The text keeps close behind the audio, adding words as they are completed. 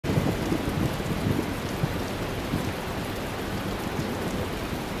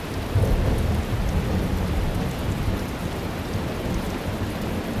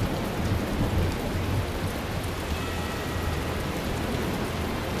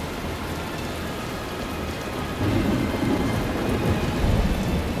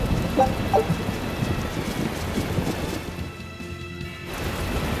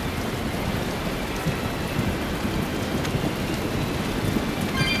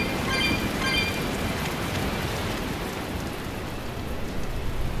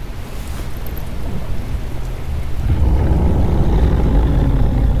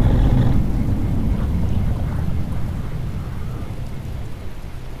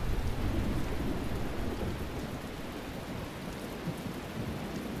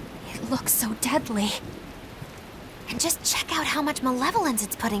looks so deadly. And just check out how much malevolence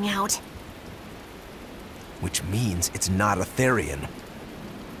it's putting out. Which means it's not a Therian.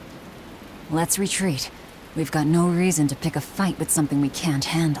 Let's retreat. We've got no reason to pick a fight with something we can't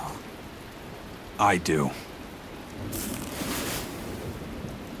handle. I do.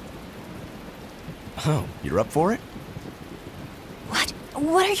 Oh, you're up for it? What?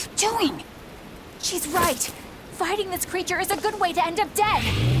 What are you doing? She's right. Fighting this creature is a good way to end up dead.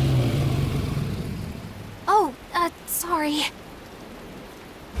 Oh, sorry.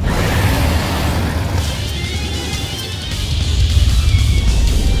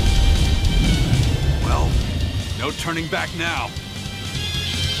 Well, no turning back now.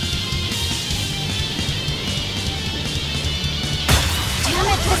 Damn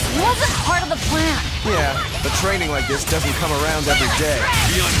it, this wasn't part of the plan. Yeah, but training like this doesn't come around every day.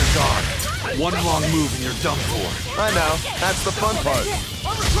 Be on your guard. One wrong move and you're done for. I know, that's the fun part.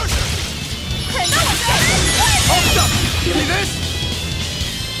 Hold up! See this?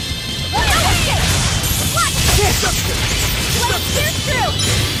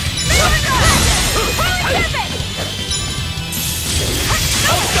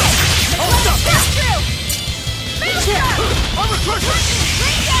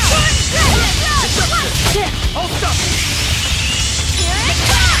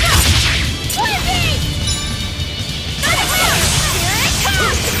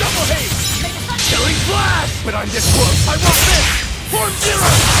 Killing flash! But I'm this close. I want this! Form zero!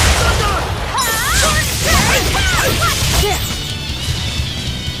 Thunder!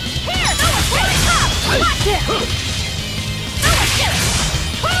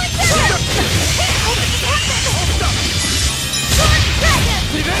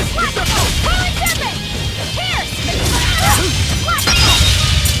 See this?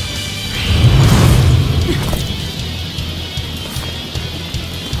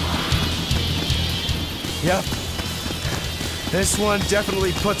 Yep. This one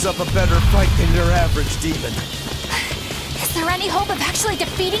definitely puts up a better fight than your average demon. Is there any hope of actually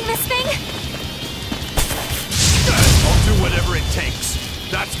defeating this thing? I'll do whatever it takes.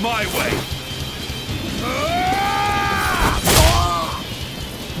 That's my way.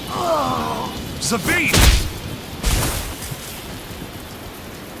 Sabine!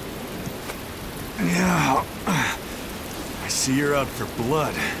 Yeah. I see you're out for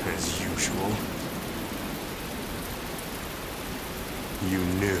blood, as usual. You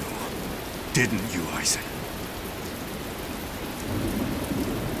knew, didn't you, Isaac?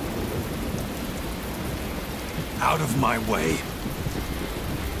 Out of my way.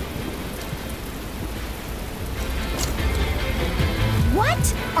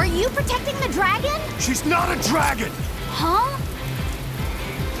 What? Are you protecting the dragon? She's not a dragon! Huh?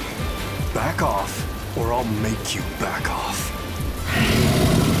 Back off, or I'll make you back off.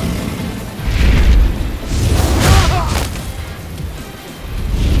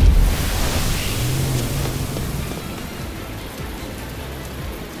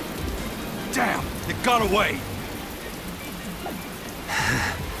 Damn, it got away!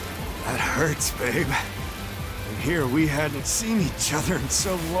 That hurts, babe. And here we hadn't seen each other in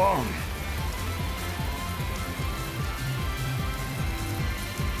so long.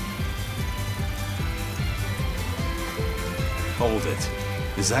 Hold it.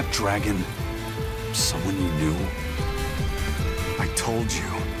 Is that dragon someone you knew? I told you,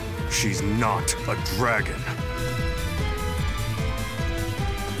 she's not a dragon.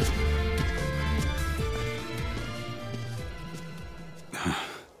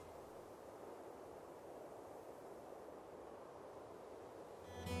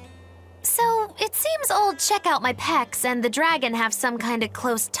 So, it seems old Check Out My Pecs and the dragon have some kind of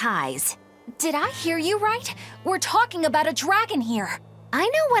close ties. Did I hear you right? We're talking about a dragon here. I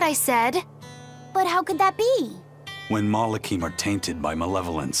know what I said. But how could that be? When Malachim are tainted by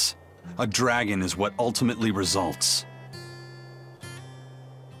malevolence, a dragon is what ultimately results.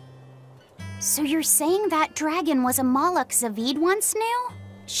 So you're saying that dragon was a Malak Zavid once knew?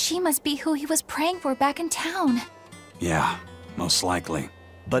 She must be who he was praying for back in town. Yeah, most likely.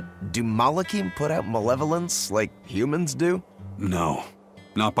 But do Malachim put out malevolence like humans do? No,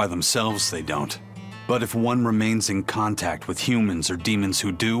 not by themselves they don't. But if one remains in contact with humans or demons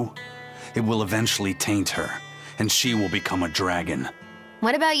who do, it will eventually taint her, and she will become a dragon.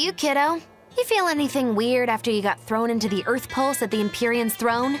 What about you, kiddo? You feel anything weird after you got thrown into the Earth Pulse at the Empyrean's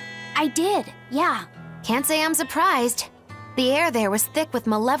throne? I did, yeah. Can't say I'm surprised. The air there was thick with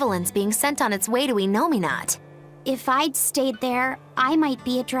malevolence being sent on its way to Enominat. If I'd stayed there, I might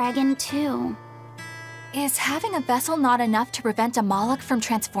be a dragon too. Is having a vessel not enough to prevent a Malak from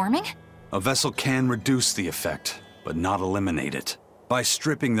transforming? A vessel can reduce the effect, but not eliminate it. By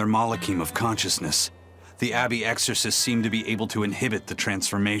stripping their Malachim of consciousness, the Abbey exorcists seem to be able to inhibit the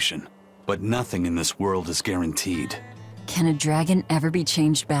transformation. But nothing in this world is guaranteed. Can a dragon ever be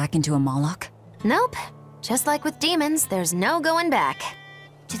changed back into a Moloch? Nope. Just like with demons, there's no going back.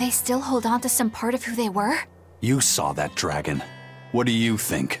 Do they still hold on to some part of who they were? You saw that dragon. What do you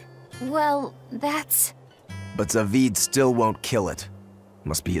think? Well, that's... But Zavid still won't kill it.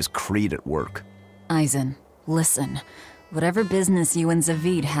 Must be his creed at work. Eisen, listen. Whatever business you and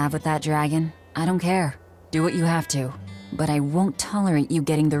Zavid have with that dragon, I don't care. Do what you have to. But I won't tolerate you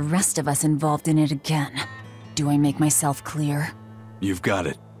getting the rest of us involved in it again. Do I make myself clear? You've got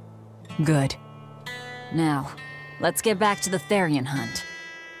it. Good. Now, let's get back to the Therian hunt.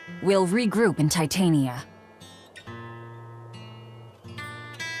 We'll regroup in Titania.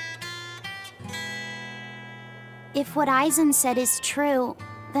 If what Eisen said is true,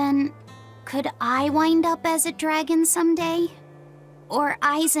 then could I wind up as a dragon someday? Or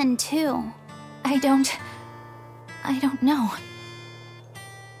Eisen too? I don't know.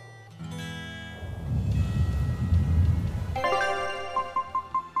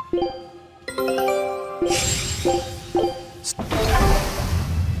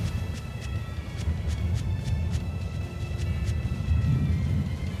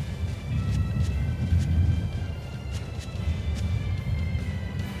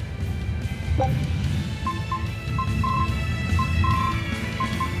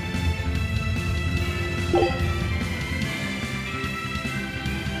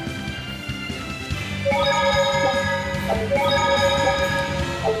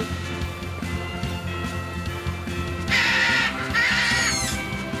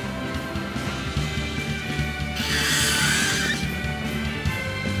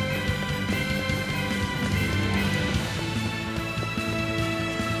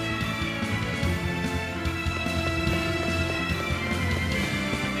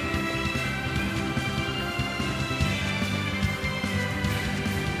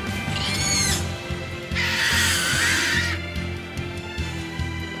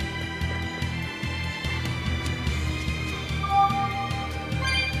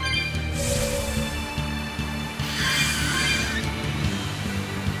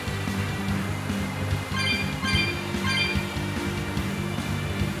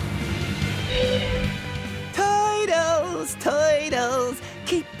 Turtles,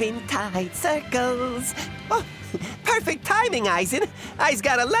 keeping tight circles. Oh, perfect timing, Eisen. I's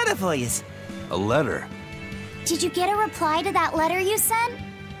got a letter for yous. A letter? Did you get a reply to that letter you sent?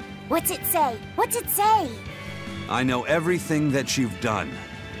 What's it say? What's it say? I know everything that you've done.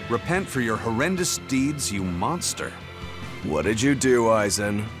 Repent for your horrendous deeds, you monster. What did you do,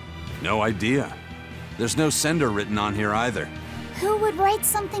 Eisen? No idea. There's no sender written on here either. Who would write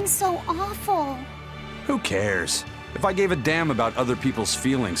something so awful? Who cares? If I gave a damn about other people's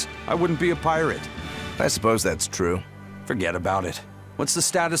feelings, I wouldn't be a pirate. I suppose that's true. Forget about it. What's the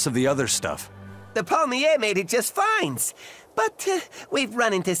status of the other stuff? The Palmier made it just fine. But we've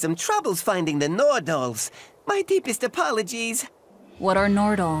run into some troubles finding the Nordals. My deepest apologies. What are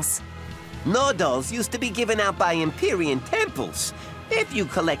Nordals? Nordals used to be given out by Empyrean temples. If you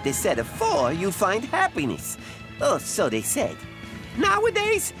collect a set of 4, you find happiness. Oh, so they said.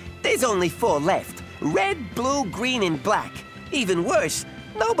 Nowadays, there's only 4 left. Red, blue, green, and black. Even worse,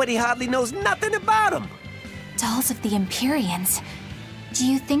 nobody hardly knows nothing about them. Dolls of the Empyreans. Do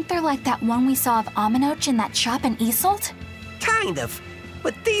you think they're like that one we saw of Aminoch in that shop in Isolt? Kind of.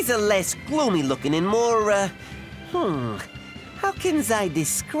 But these are less gloomy looking and more, how can I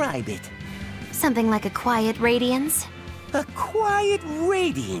describe it? Something like a quiet radiance? A quiet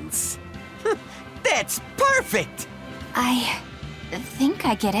radiance. That's perfect! I think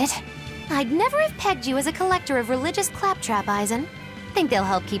I get it. I'd never have pegged you as a collector of religious claptrap, Eisen. Think they'll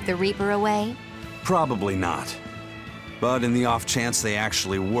help keep the Reaper away? Probably not. But in the off chance they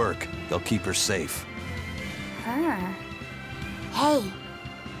actually work, they'll keep her safe. Her? Hey,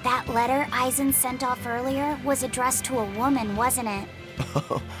 that letter Eisen sent off earlier was addressed to a woman, wasn't it?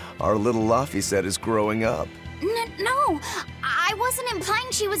 Our little Laphicet is growing up. No, I wasn't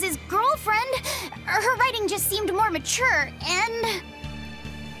implying she was his girlfriend. Her writing just seemed more mature, and...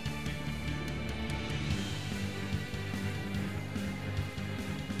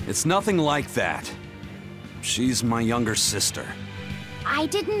 It's nothing like that. She's my younger sister. I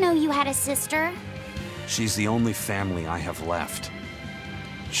didn't know you had a sister. She's the only family I have left.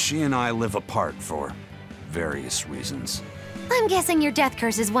 She and I live apart for various reasons. I'm guessing your death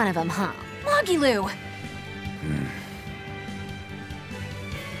curse is one of them, huh? Mogiloo!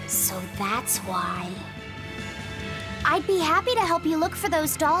 So that's why. I'd be happy to help you look for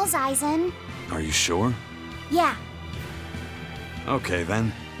those dolls, Eisen. Are you sure? Yeah. Okay,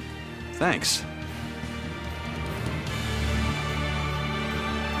 then. Thanks.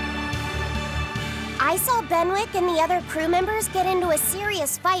 I saw Benwick and the other crew members get into a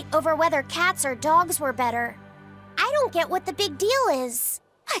serious fight over whether cats or dogs were better. I don't get what the big deal is.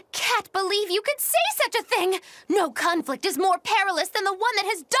 I can't believe you could say such a thing! No conflict is more perilous than the one that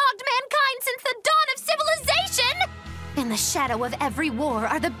has dogged mankind since the dawn of civilization! In the shadow of every war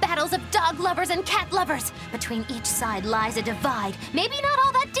are the battles of dog lovers and cat lovers. Between each side lies a divide, maybe not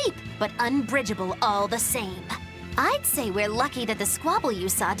all that deep, but unbridgeable all the same. I'd say we're lucky that the squabble you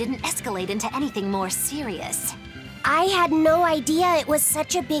saw didn't escalate into anything more serious. I had no idea it was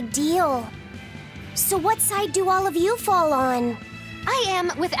such a big deal. So what side do all of you fall on? I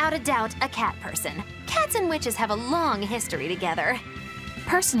am, without a doubt, a cat person. Cats and witches have a long history together.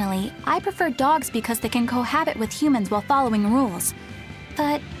 Personally, I prefer dogs because they can cohabit with humans while following rules.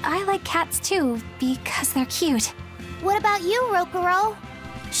 But I like cats too, because they're cute. What about you, Rokuro?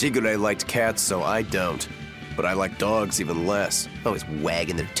 Shigure liked cats, so I don't. But I like dogs even less. Always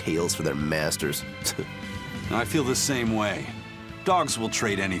wagging their tails for their masters. I feel the same way. Dogs will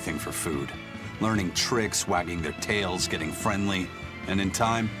trade anything for food. Learning tricks, wagging their tails, getting friendly, and in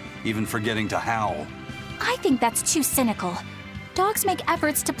time, even forgetting to howl. I think that's too cynical. Dogs make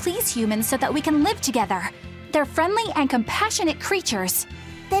efforts to please humans so that we can live together. They're friendly and compassionate creatures.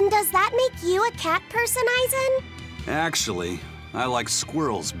 Then does that make you a cat person, Aizen? Actually, I like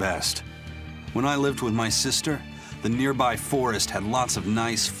squirrels best. When I lived with my sister, the nearby forest had lots of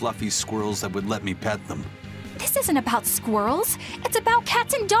nice, fluffy squirrels that would let me pet them. This isn't about squirrels. It's about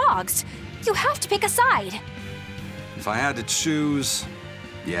cats and dogs. You have to pick a side. If I had to choose,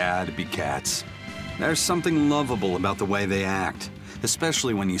 yeah, it'd be cats. There's something lovable about the way they act,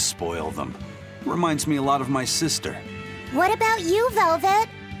 especially when you spoil them. It reminds me a lot of my sister. What about you, Velvet?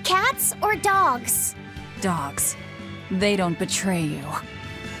 Cats or dogs? Dogs. They don't betray you.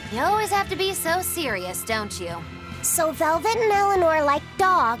 You always have to be so serious, don't you? So Velvet and Eleanor like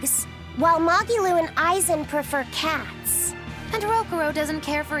dogs, while Magilu and Aizen prefer cats. And Rokuro doesn't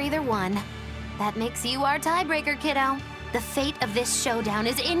care for either one. That makes you our tiebreaker, kiddo. The fate of this showdown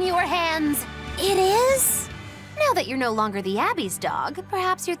is in your hands. It is? Now that you're no longer the Abbey's dog,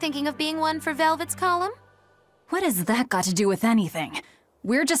 perhaps you're thinking of being one for Velvet's column? What has that got to do with anything?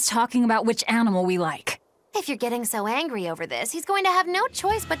 We're just talking about which animal we like. If you're getting so angry over this, he's going to have no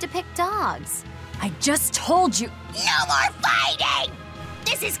choice but to pick dogs. I just told you. No more fighting!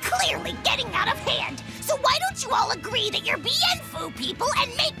 This is clearly getting out of hand, so why don't you all agree that you're Bienfu people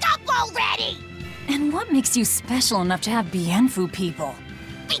and make up already? And what makes you special enough to have Bienfu people?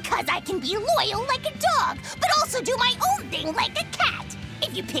 Because I can be loyal like a dog, but also do my own thing like a cat.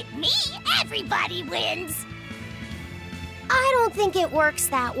 If you pick me, everybody wins. I don't think it works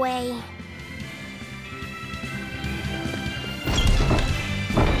that way.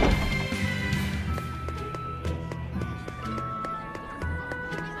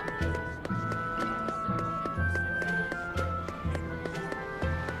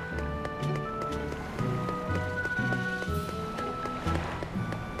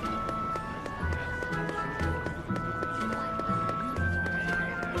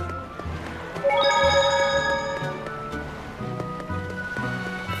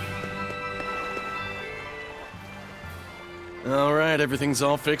 Alright, everything's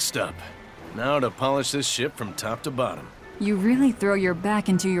all fixed up. Now to polish this ship from top to bottom. You really throw your back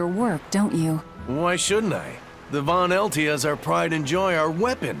into your work, don't you? Why shouldn't I? The Von Eltia's our pride and joy, our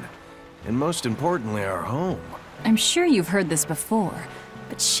weapon. And most importantly, our home. I'm sure you've heard this before,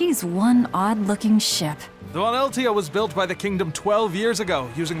 but she's one odd-looking ship. The Von Eltia was built by the Kingdom 12 years ago,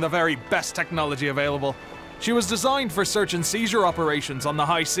 using the very best technology available. She was designed for search and seizure operations on the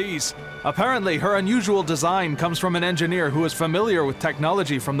high seas. Apparently, her unusual design comes from an engineer who is familiar with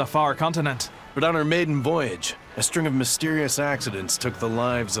technology from the far continent. But on her maiden voyage, a string of mysterious accidents took the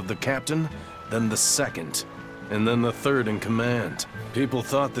lives of the captain, then the second, and then the third in command. People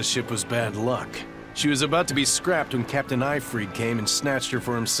thought the ship was bad luck. She was about to be scrapped when Captain Eifried came and snatched her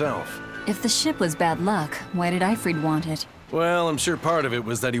for himself. If the ship was bad luck, why did Eifried want it? Well, I'm sure part of it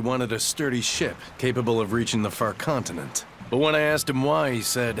was that he wanted a sturdy ship, capable of reaching the far continent. But when I asked him why, he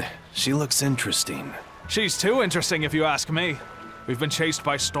said, "She looks interesting." She's too interesting if you ask me. We've been chased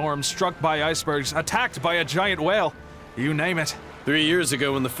by storms, struck by icebergs, attacked by a giant whale. You name it. 3 years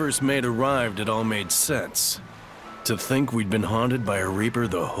ago when the first mate arrived, it all made sense. To think we'd been haunted by a Reaper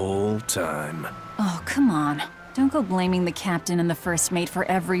the whole time. Oh, come on. Don't go blaming the captain and the first mate for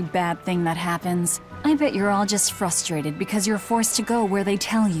every bad thing that happens. I bet you're all just frustrated because you're forced to go where they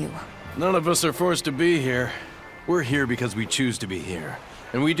tell you. None of us are forced to be here. We're here because we choose to be here.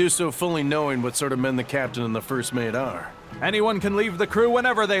 And we do so fully knowing what sort of men the captain and the first mate are. Anyone can leave the crew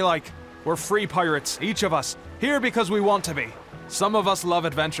whenever they like. We're free pirates, each of us, here because we want to be. Some of us love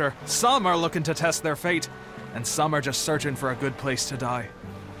adventure, some are looking to test their fate, and some are just searching for a good place to die.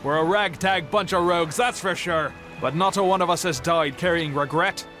 We're a ragtag bunch of rogues, that's for sure, but not a one of us has died carrying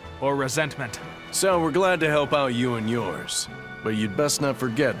regret or resentment. So we're glad to help out you and yours, but you'd best not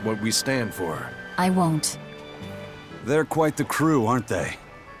forget what we stand for. I won't. They're quite the crew, aren't they?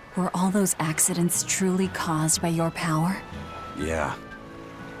 Were all those accidents truly caused by your power? Yeah.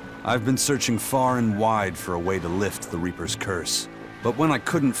 I've been searching far and wide for a way to lift the Reaper's curse. But when I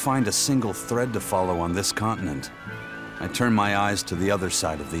couldn't find a single thread to follow on this continent, I turned my eyes to the other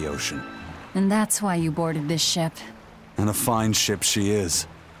side of the ocean. And that's why you boarded this ship. And a fine ship she is.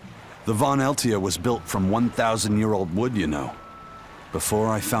 The Von Eltia was built from 1,000-year-old wood, you know. Before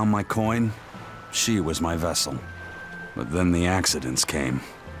I found my coin, she was my vessel. But then the accidents came.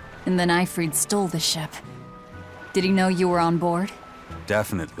 And then Ifrid stole the ship. Did he know you were on board?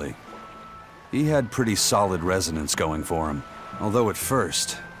 Definitely. He had pretty solid resonance going for him. Although at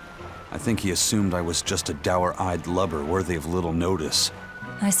first, I think he assumed I was just a dour-eyed lubber worthy of little notice.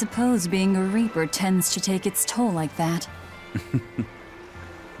 I suppose being a Reaper tends to take its toll like that.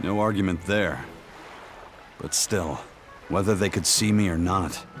 No argument there. But still, whether they could see me or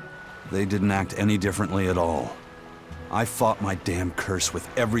not, they didn't act any differently at all. I fought my damn curse with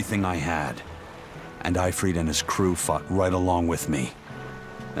everything I had. And Ifrid and his crew fought right along with me.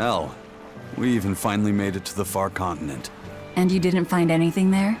 Hell, we even finally made it to the far continent. And you didn't find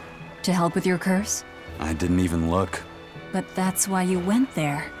anything there? To help with your curse? I didn't even look. But that's why you went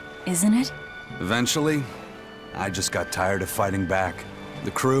there, isn't it? Eventually, I just got tired of fighting back.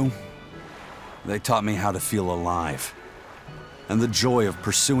 The crew, they taught me how to feel alive. And the joy of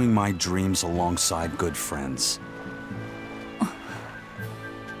pursuing my dreams alongside good friends.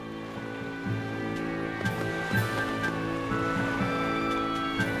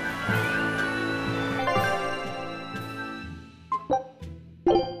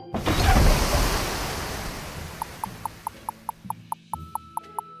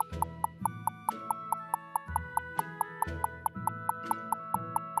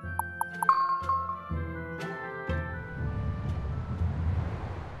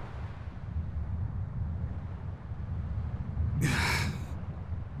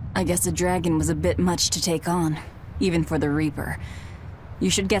 I guess a dragon was a bit much to take on, even for the Reaper. You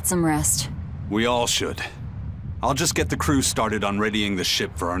should get some rest. We all should. I'll just get the crew started on readying the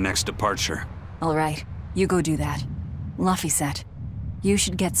ship for our next departure. All right, you go do that. Laphicet, you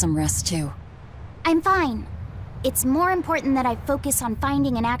should get some rest too. I'm fine. It's more important that I focus on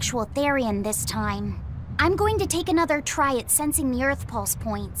finding an actual Therian this time. I'm going to take another try at sensing the Earth Pulse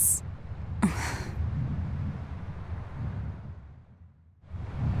points.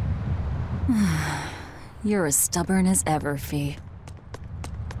 You're as stubborn as ever, Fee.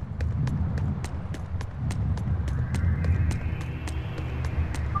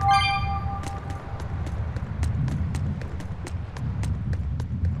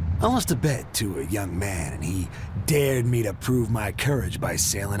 I lost a bet to a young man, and he dared me to prove my courage by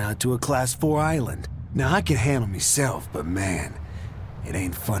sailing out to a Class 4 island. Now, I can handle myself, but man, it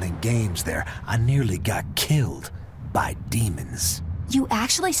ain't fun and games there. I nearly got killed by demons. You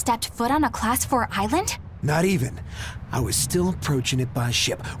actually stepped foot on a Class 4 island? Not even. I was still approaching it by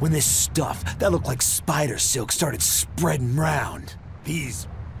ship when this stuff that looked like spider silk started spreading round. These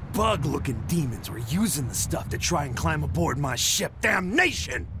bug-looking demons were using the stuff to try and climb aboard my ship.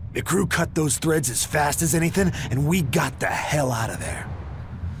 Damnation! The crew cut those threads as fast as anything, and we got the hell out of there.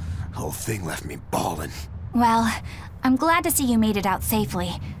 The whole thing left me bawling. Well, I'm glad to see you made it out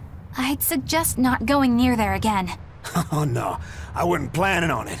safely. I'd suggest not going near there again. Oh no, I wasn't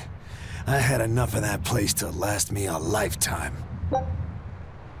planning on it. I had enough of that place to last me a lifetime.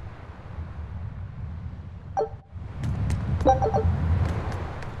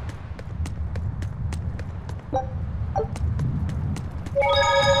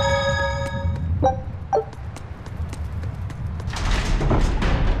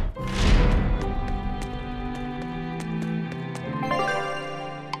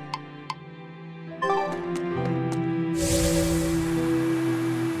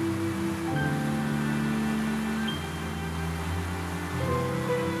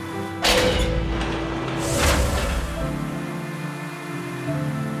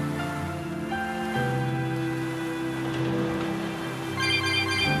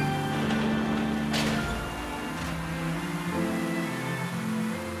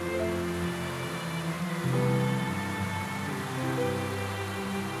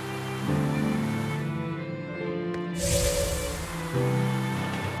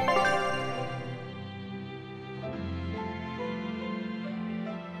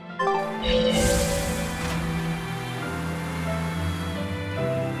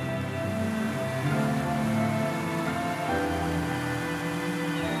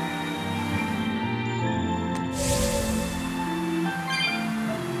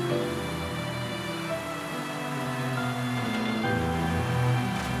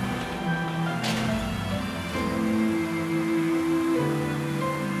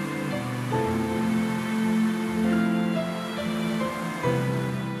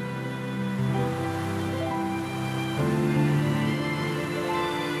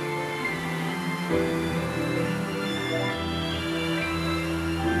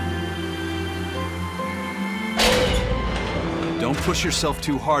 Don't push yourself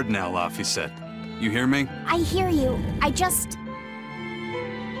too hard now, Laphicet. You hear me? I hear you. I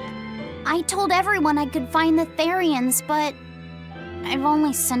told everyone I could find the Therians, but I've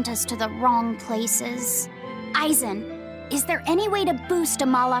only sent us to the wrong places. Eisen, is there any way to boost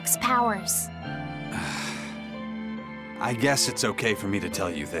Amalok's powers? I guess it's okay for me to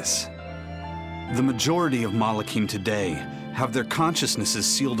tell you this. The majority of Malachim today have their consciousnesses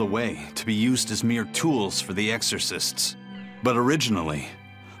sealed away to be used as mere tools for the exorcists. But originally,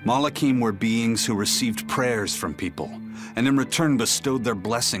 Malachim were beings who received prayers from people, and in return bestowed their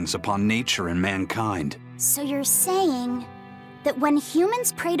blessings upon nature and mankind. So you're saying that when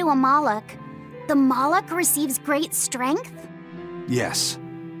humans pray to a Malak, the Malak receives great strength? Yes.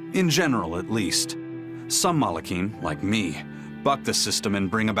 In general, at least. Some Malachim, like me, buck the system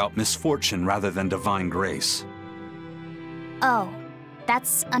and bring about misfortune rather than divine grace. Oh,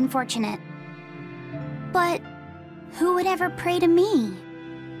 that's unfortunate. But who would ever pray to me?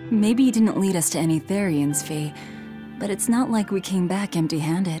 Maybe you didn't lead us to any Therians, Fee, but it's not like we came back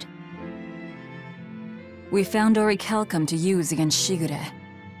empty-handed. We found Orichalcum to use against Shigure,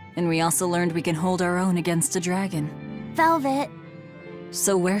 and we also learned we can hold our own against a dragon. Velvet.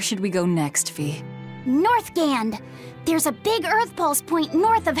 So where should we go next, Fee? Northgand! There's a big Earth Pulse point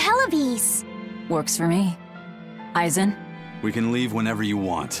north of Helivis! Works for me. Eisen? We can leave whenever you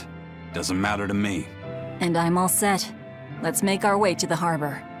want. Doesn't matter to me. And I'm all set. Let's make our way to the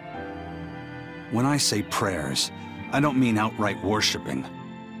harbor. When I say prayers, I don't mean outright worshipping.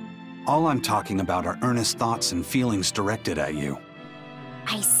 All I'm talking about are earnest thoughts and feelings directed at you.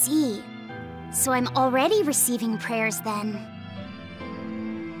 I see. So I'm already receiving prayers then.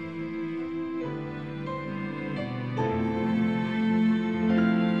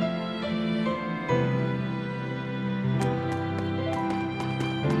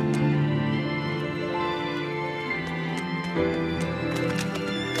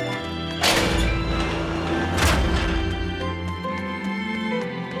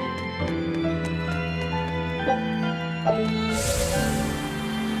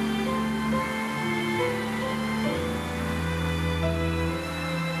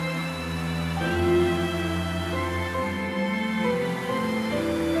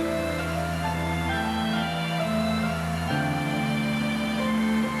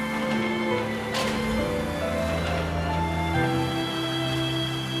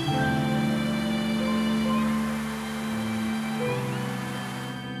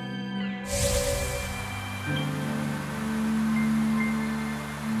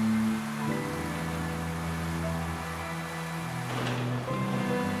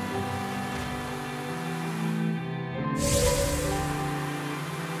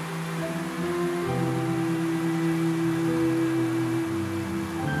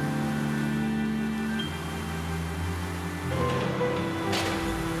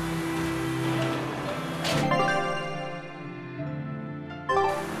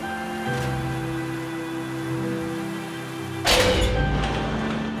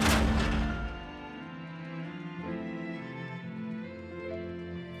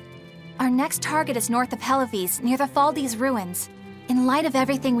 Our next target is north of Helivis, near the Faldies ruins. In light of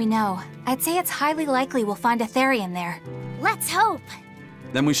everything we know, I'd say it's highly likely we'll find a Therian there. Let's hope!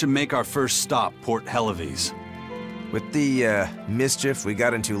 Then we should make our first stop, Port Helivis. With the, mischief we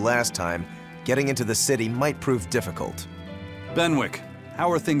got into last time, getting into the city might prove difficult. Benwick,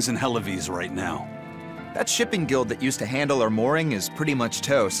 how are things in Helivis right now? That shipping guild that used to handle our mooring is pretty much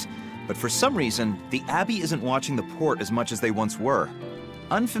toast. But for some reason, the Abbey isn't watching the port as much as they once were.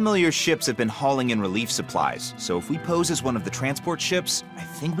 Unfamiliar ships have been hauling in relief supplies, so if we pose as one of the transport ships, I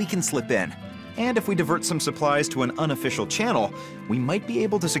think we can slip in. And if we divert some supplies to an unofficial channel, we might be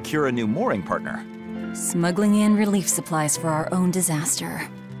able to secure a new mooring partner. Smuggling in relief supplies for our own disaster.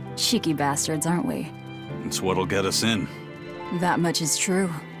 Cheeky bastards, aren't we? It's what'll get us in. That much is true.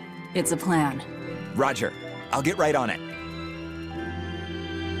 It's a plan. Roger. I'll get right on it.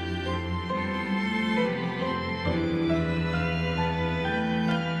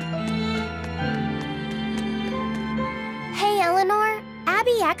 Hey, Eleanor.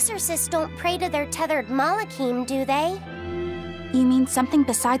 Abbey exorcists don't pray to their tethered Malachim, do they? You mean something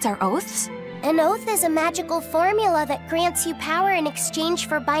besides our oaths? An oath is a magical formula that grants you power in exchange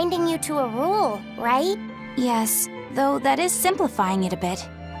for binding you to a rule, right? Yes, though that is simplifying it a bit.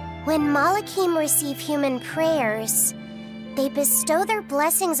 When Malachim receive human prayers, they bestow their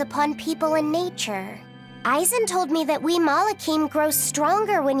blessings upon people and nature. Eisen told me that we Malachim grow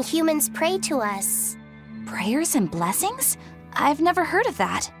stronger when humans pray to us. Prayers and blessings? I've never heard of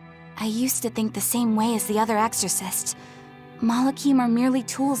that. I used to think the same way as the other exorcists. Malachim are merely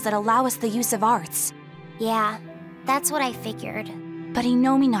tools that allow us the use of arts. Yeah, That's what I figured. But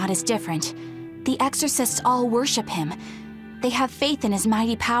Innominat is different. The exorcists all worship him. They have faith in his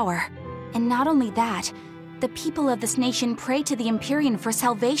mighty power. And not only that, the people of this nation pray to the Empyrean for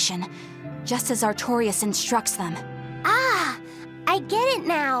salvation, just as Artorias instructs them. Ah, I get it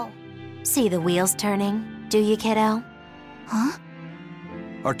now. See the wheels turning, do you, kiddo? Huh?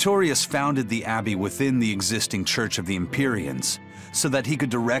 Artorias founded the Abbey within the existing Church of the Empyreans, so that he could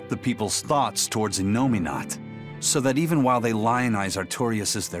direct the people's thoughts towards Innominat, so that even while they lionize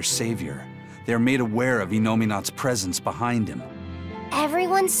Artorias as their savior, they are made aware of Innominat's presence behind him.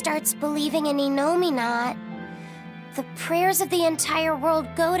 Everyone starts believing in Innominat. The prayers of the entire world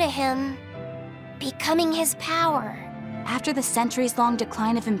go to him, becoming his power. After the centuries-long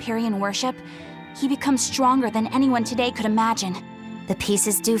decline of Empyrean worship, he becomes stronger than anyone today could imagine. The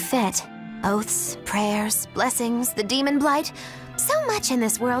pieces do fit. Oaths, prayers, blessings, the demon blight. So much in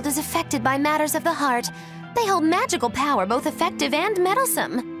this world is affected by matters of the heart. They hold magical power, both effective and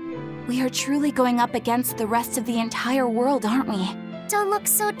meddlesome. We are truly going up against the rest of the entire world, aren't we? Don't look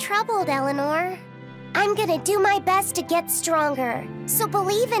so troubled, Eleanor. I'm gonna do my best to get stronger, so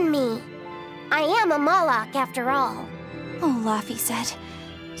believe in me. I am a Moloch, after all. Oh, Laphicet,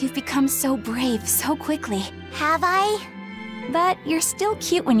 you've become so brave so quickly. Have I? But you're still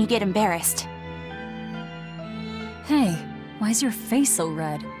cute when you get embarrassed. Hey, why's your face so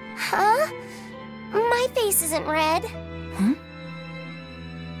red? Huh? My face isn't red. Huh?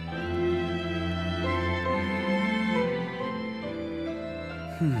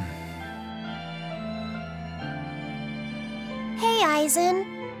 Hey, Eisen.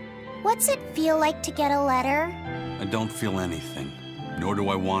 What's it feel like to get a letter? I don't feel anything, nor do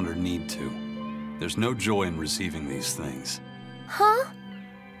I want or need to. There's no joy in receiving these things. Huh?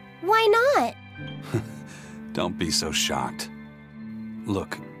 Why not? Don't be so shocked.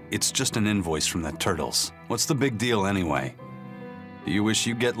 Look, it's just an invoice from the Turtles. What's the big deal anyway? Do you wish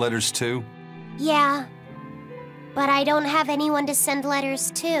you get letters too? Yeah. But I don't have anyone to send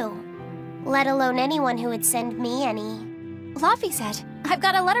letters to. Let alone anyone who would send me any. Laphicet, I've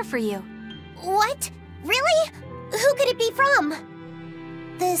got a letter for you. What? Really? Who could it be from?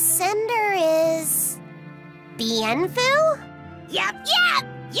 The sender is... Bienfu? Yup.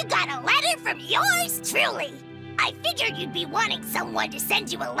 You got a letter from yours truly. I figured you'd be wanting someone to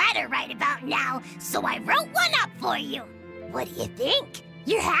send you a letter right about now, so I wrote one up for you. What do you think?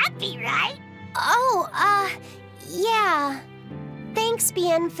 You're happy, right? Oh, yeah. Thanks,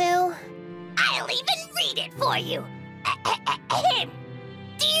 Bienfu. I'll even read it for you.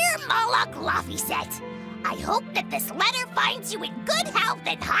 Dear Moloch Laphicet, I hope that this letter finds you in good health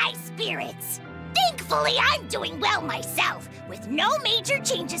and high spirits. Thankfully, I'm doing well myself, with no major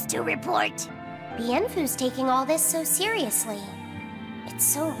changes to report. Bienfu's taking all this so seriously. It's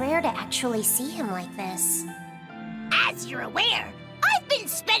so rare to actually see him like this. As you're aware, I've been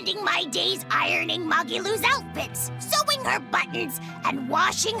spending my days ironing Magilu's outfits, sewing her buttons, and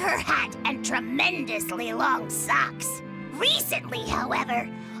washing her hat and tremendously long socks. Recently, however,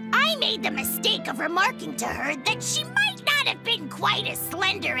 I made the mistake of remarking to her that she might not have been quite as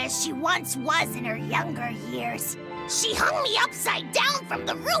slender as she once was in her younger years. She hung me upside down from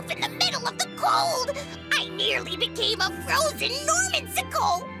the roof in the middle of the cold. I nearly became a frozen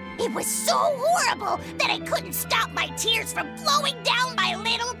Normansicle. It was so horrible that I couldn't stop my tears from flowing down my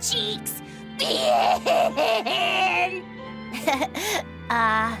little cheeks.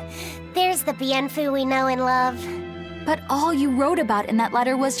 There's the Bienfu we know and love. But all you wrote about in that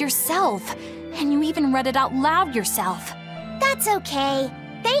letter was yourself. And you even read it out loud yourself. That's okay.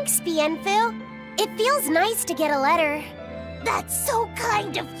 Thanks, Bienfu. It feels nice to get a letter. That's so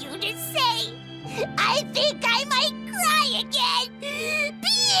kind of you to say. I think I might cry again.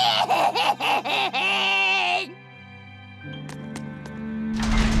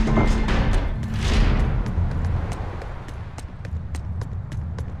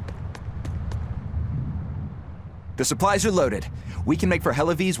 The supplies are loaded. We can make for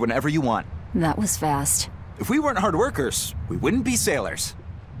Helavies whenever you want. That was fast. If we weren't hard workers, we wouldn't be sailors.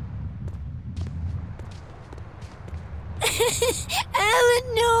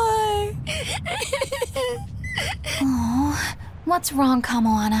 Eleanor! Oh, what's wrong,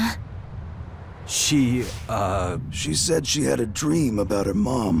 Kamoana? She said she had a dream about her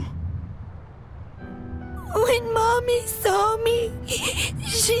mom. When Mommy saw me,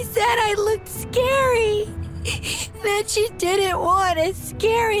 she said I looked scary. That she didn't want a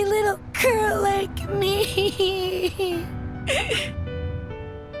scary little girl like me.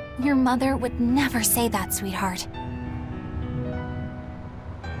 Your mother would never say that, sweetheart.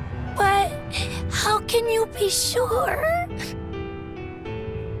 But how can you be sure?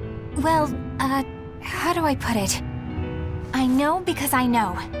 Well, how do I put it? I know because I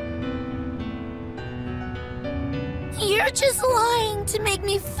know. You're just lying to make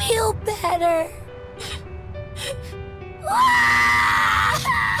me feel better.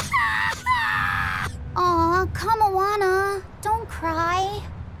 Aw, Kamawana, don't cry.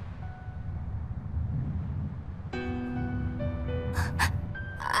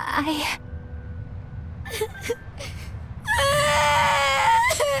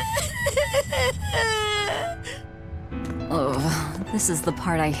 Oh, this is the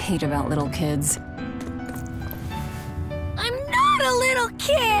part I hate about little kids. I'm not a little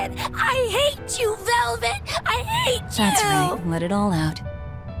kid! I hate you, Velvet! I hate you! That's right, let it all out.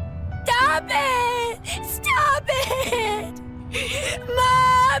 Stop it! Stop it!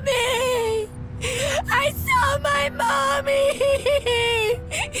 Mommy! I saw my mommy!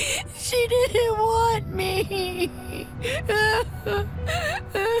 She didn't want me!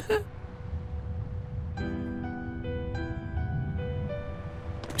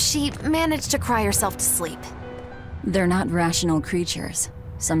 She managed to cry herself to sleep. They're not rational creatures.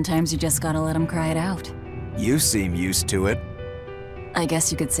 Sometimes you just gotta let them cry it out. You seem used to it. I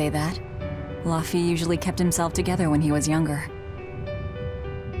guess you could say that. Laffy usually kept himself together when he was younger.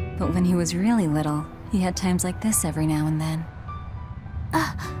 But when he was really little, he had times like this every now and then.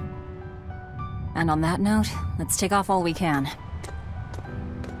 And on that note, let's take off all we can.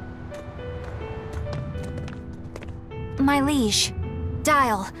 My liege,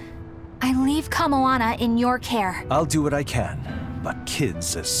 Dial, I leave Kamawana in your care. I'll do what I can, but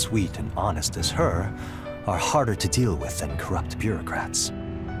kids as sweet and honest as her are harder to deal with than corrupt bureaucrats.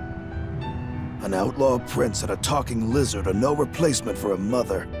 An outlaw prince and a talking lizard are no replacement for a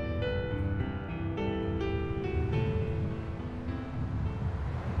mother.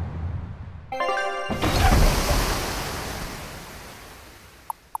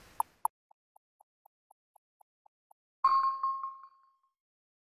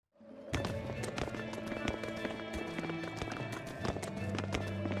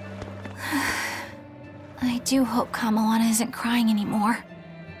 I do hope Kamawana isn't crying anymore.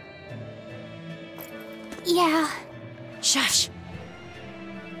 Yeah. Shush.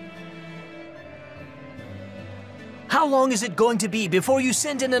 How long is it going to be before you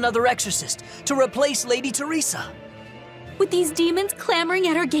send in another exorcist to replace Lady Teresa? With these demons clamoring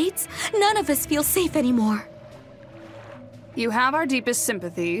at our gates, none of us feel safe anymore. You have our deepest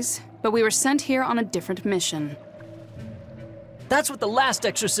sympathies, but we were sent here on a different mission. That's what the last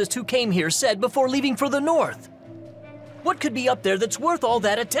exorcist who came here said before leaving for the north. What could be up there that's worth all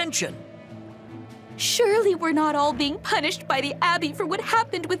that attention? Surely we're not all being punished by the Abbey for what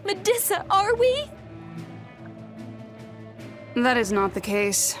happened with Medissa, are we? That is not the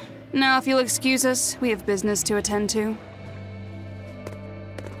case. Now, if you'll excuse us, we have business to attend to.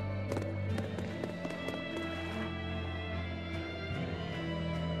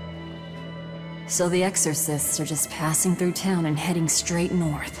 So the exorcists are just passing through town and heading straight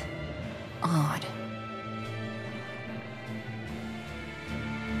north. Odd.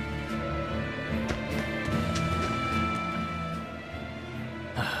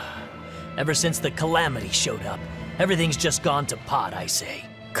 Ever since the Calamity showed up, everything's just gone to pot, I say.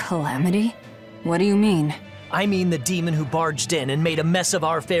 Calamity? What do you mean? I mean the demon who barged in and made a mess of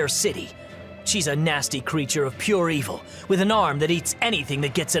our fair city. She's a nasty creature of pure evil, with an arm that eats anything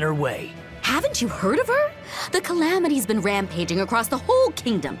that gets in her way. Haven't you heard of her? The Calamity's been rampaging across the whole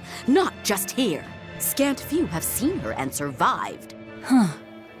kingdom, not just here. Scant few have seen her and survived. Huh.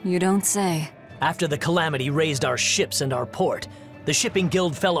 You don't say. After the Calamity raised our ships and our port, the shipping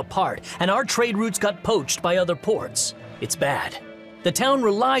guild fell apart, and our trade routes got poached by other ports. It's bad. The town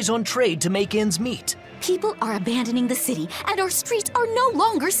relies on trade to make ends meet. People are abandoning the city, and our streets are no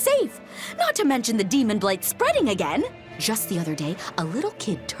longer safe. Not to mention the demon blight spreading again. Just the other day, a little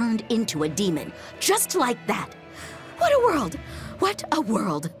kid turned into a demon. Just like that. What a world! What a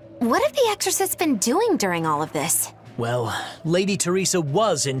world! What have the exorcists been doing during all of this? Well, Lady Teresa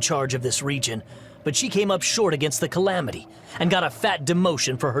was in charge of this region, but she came up short against the Calamity and got a fat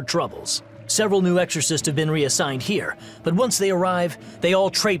demotion for her troubles. Several new exorcists have been reassigned here, but once they arrive, they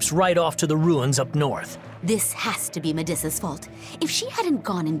all traipse right off to the ruins up north. This has to be Medissa's fault. If she hadn't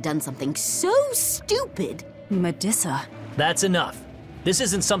gone and done something so stupid... Medissa? That's enough. This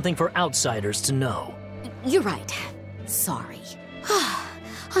isn't something for outsiders to know. You're right. Sorry.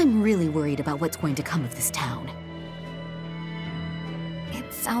 I'm really worried about what's going to come of this town.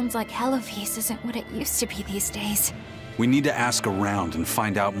 It sounds like Hellovies isn't what it used to be these days. We need to ask around and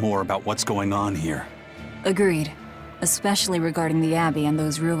find out more about what's going on here. Agreed. Especially regarding the Abbey and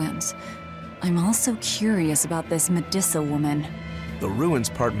those ruins. I'm also curious about this Medissa woman. The ruins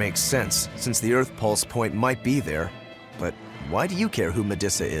part makes sense, since the Earth Pulse point might be there. but why do you care who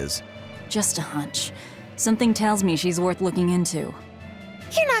Medissa is? Just a hunch. Something tells me she's worth looking into.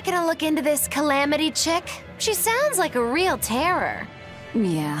 You're not gonna look into this Calamity chick? She sounds like a real terror.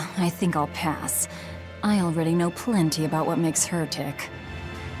 Yeah, I think I'll pass. I already know plenty about what makes her tick.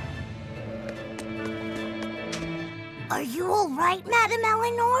 Are you all right, Madam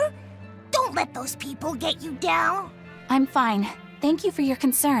Eleanor? Don't let those people get you down. I'm fine. Thank you for your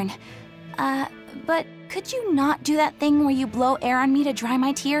concern. But could you not do that thing where you blow air on me to dry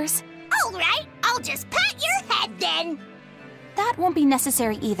my tears? All right, I'll just pat your head then. That won't be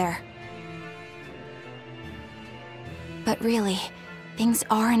necessary either. But really, things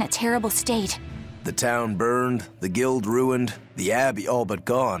are in a terrible state. The town burned, the guild ruined, the abbey all but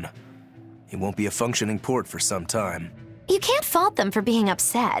gone. It won't be a functioning port for some time. You can't fault them for being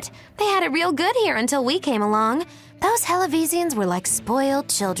upset. They had it real good here until we came along. Those Hellavesians were like spoiled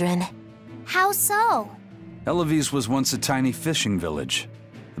children. How so? Elavise was once a tiny fishing village.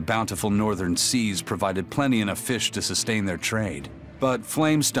 The bountiful northern seas provided plenty enough fish to sustain their trade. But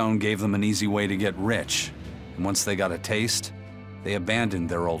Flamestone gave them an easy way to get rich. And once they got a taste, they abandoned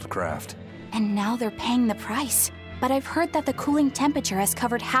their old craft. And now they're paying the price. But I've heard that the cooling temperature has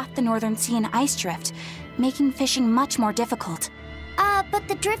covered half the northern sea in ice drift, making fishing much more difficult. But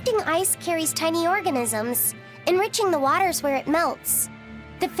the drifting ice carries tiny organisms, enriching the waters where it melts.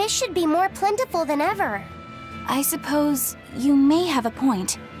 The fish should be more plentiful than ever. I suppose you may have a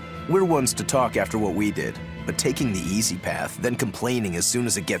point. We're ones to talk after what we did, but taking the easy path, then complaining as soon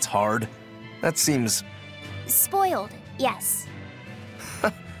as it gets hard, that seems... Spoiled, yes.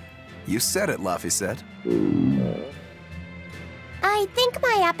 You said it, Laphicet. I think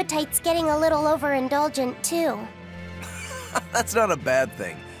my appetite's getting a little overindulgent, too. That's not a bad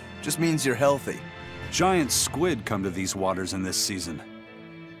thing. Just means you're healthy. Giant squid come to these waters in this season.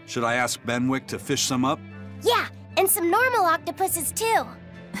 Should I ask Benwick to fish some up? Yeah, and some normal octopuses, too.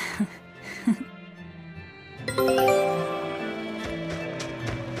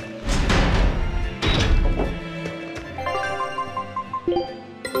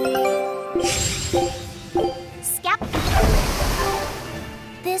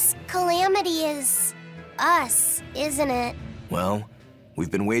 This calamity is... us, isn't it? Well,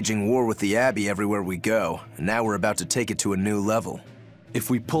 we've been waging war with the Abbey everywhere we go, and now we're about to take it to a new level. If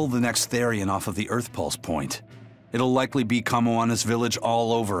we pull the next Therian off of the Earth Pulse point, it'll likely be Kamoana's village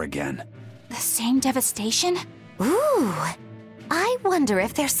all over again. The same devastation? Ooh, I wonder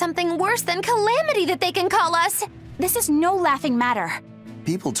if there's something worse than Calamity that they can call us. This is no laughing matter.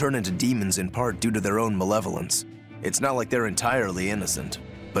 People turn into demons in part due to their own malevolence. It's not like they're entirely innocent.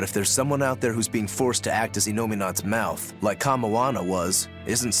 But if there's someone out there who's being forced to act as Inominat's mouth, like Kamoana was,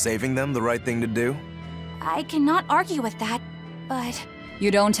 isn't saving them the right thing to do? I cannot argue with that, but... You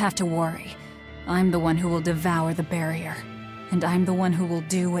don't have to worry. I'm the one who will devour the barrier. And I'm the one who will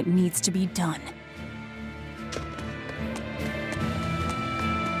do what needs to be done.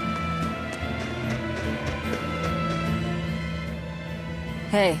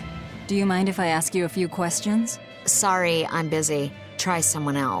 Hey, do you mind if I ask you a few questions? Sorry, I'm busy. Try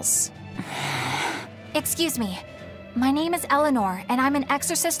someone else. Excuse me. My name is Eleanor, and I'm an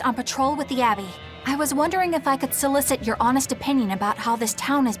exorcist on patrol with the Abbey. I was wondering if I could solicit your honest opinion about how this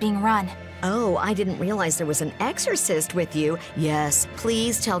town is being run. Oh, I didn't realize there was an exorcist with you. Yes,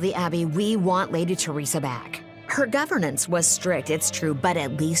 please tell the Abbey we want Lady Teresa back. Her governance was strict, it's true, but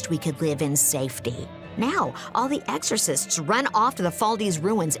at least we could live in safety. Now, all the exorcists run off to the Faldies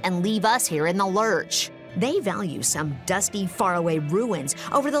ruins and leave us here in the lurch. They value some dusty, faraway ruins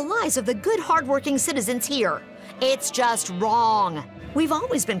over the lives of the good, hardworking citizens here. It's just wrong. We've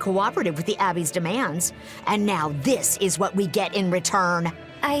always been cooperative with the Abbey's demands, and now this is what we get in return.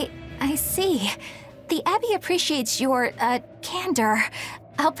 I see. The Abbey appreciates your, candor.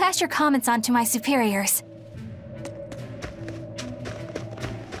 I'll pass your comments on to my superiors.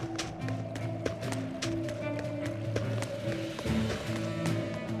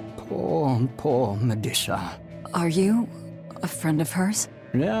 Poor Medissa. Are you a friend of hers?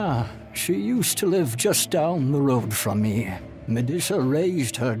 Yeah, she used to live just down the road from me. Medissa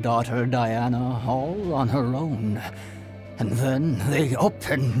raised her daughter Diana all on her own. And then they up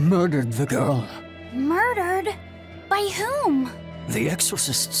and murdered the girl. Murdered? By whom? The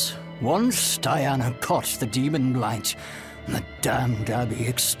exorcists. Once Diana caught the demon blight, the damned Abbey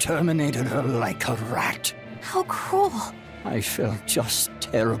exterminated her like a rat. How cruel. I felt just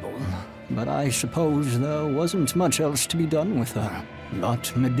terrible, but I suppose there wasn't much else to be done with her. But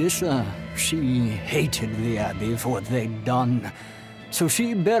Medissa, she hated the Abbey for what they'd done, so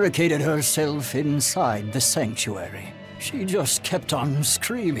she barricaded herself inside the sanctuary. She just kept on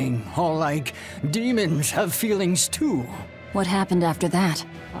screaming, all like, demons have feelings too. What happened after that?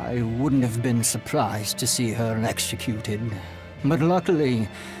 I wouldn't have been surprised to see her executed. But luckily,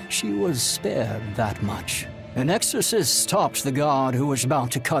 she was spared that much. An exorcist stopped the guard who was about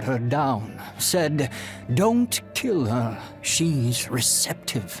to cut her down. Said, "Don't kill her. She's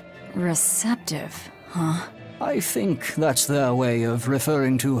receptive." Receptive, huh? I think that's their way of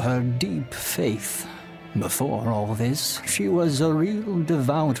referring to her deep faith. Before all this, she was a real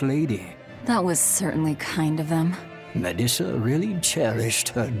devout lady. That was certainly kind of them. Medissa really cherished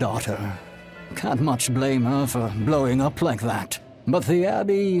her daughter. Can't much blame her for blowing up like that. But the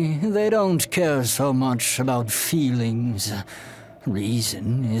Abbey, they don't care so much about feelings.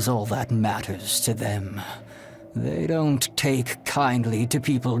 Reason is all that matters to them. They don't take kindly to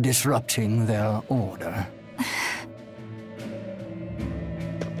people disrupting their order.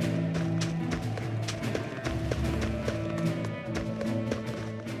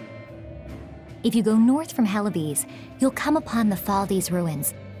 If you go north from Hellebes, you'll come upon the Faldies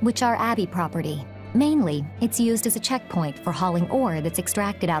ruins, which are Abbey property. Mainly, it's used as a checkpoint for hauling ore that's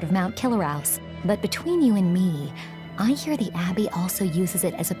extracted out of Mount Killerhouse. But between you and me, I hear the Abbey also uses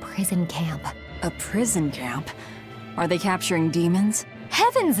it as a prison camp. A prison camp? Are they capturing demons?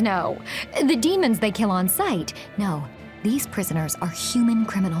 Heavens no! The demons they kill on sight. No, these prisoners are human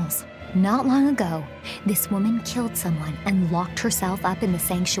criminals. Not long ago, this woman killed someone and locked herself up in the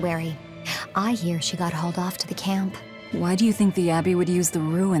sanctuary. I hear she got hauled off to the camp. Why do you think the Abbey would use the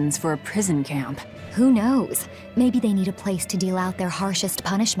ruins for a prison camp? Who knows? Maybe they need a place to deal out their harshest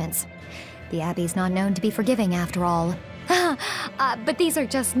punishments. The Abbey's not known to be forgiving after all. But these are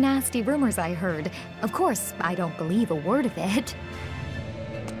just nasty rumors I heard. Of course, I don't believe a word of it.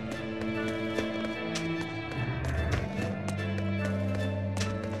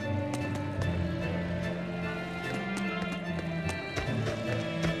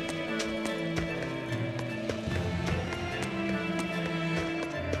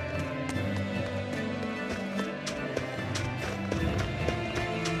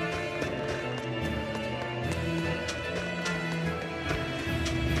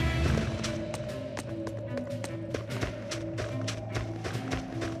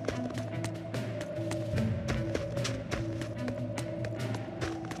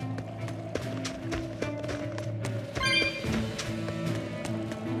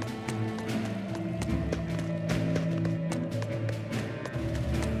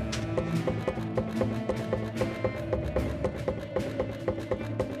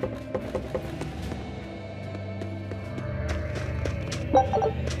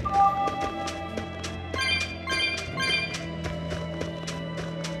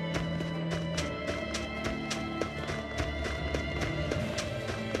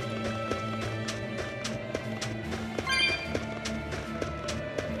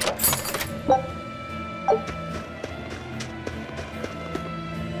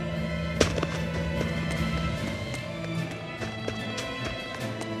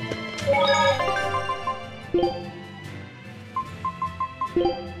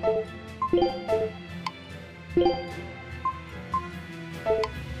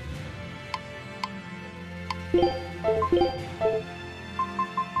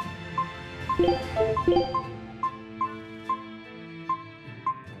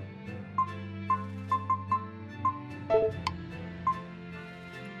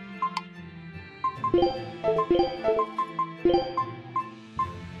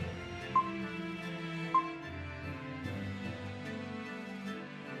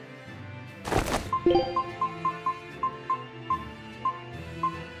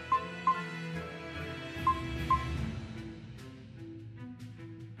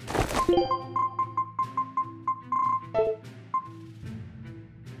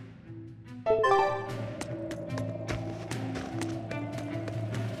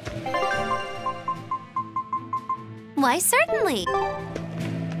 Why, certainly.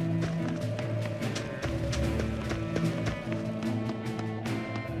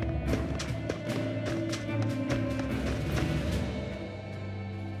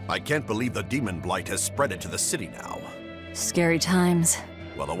 I can't believe the demon blight has spread into the city now. Scary times.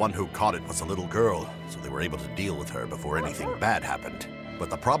 Well, the one who caught it was a little girl, so they were able to deal with her before anything bad happened. But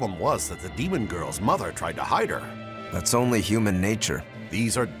the problem was that the demon girl's mother tried to hide her. That's only human nature.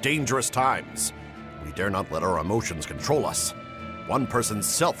 These are dangerous times. We dare not let our emotions control us. One person's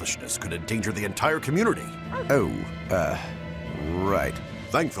selfishness could endanger the entire community. Oh, right.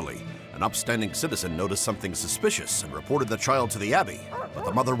 Thankfully, an upstanding citizen noticed something suspicious and reported the child to the Abbey, but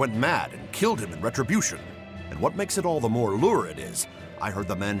the mother went mad and killed him in retribution. And what makes it all the more lurid is, I heard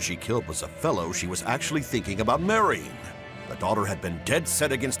the man she killed was a fellow she was actually thinking about marrying. The daughter had been dead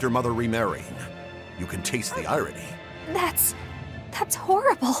set against her mother remarrying. You can taste the irony. That's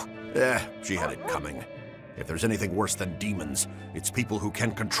horrible. She had it coming. If there's anything worse than demons, it's people who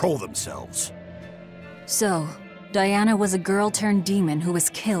can control themselves. So, Diana was a girl-turned-demon who was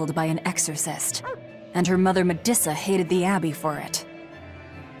killed by an exorcist. And her mother Medissa hated the Abbey for it.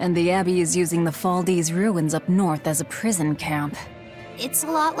 And the Abbey is using the Faldies ruins up north as a prison camp. It's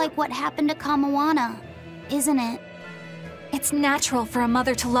a lot like what happened to Kamawana, isn't it? It's natural for a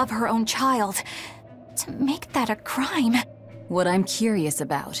mother to love her own child. To make that a crime. What I'm curious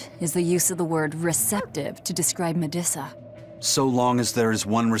about is the use of the word receptive to describe Medissa. So long as there is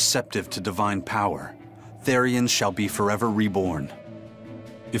one receptive to divine power, Therians shall be forever reborn.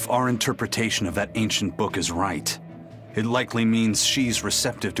 If our interpretation of that ancient book is right, it likely means she's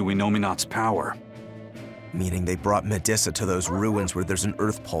receptive to Innominat's power. Meaning they brought Medissa to those ruins where there's an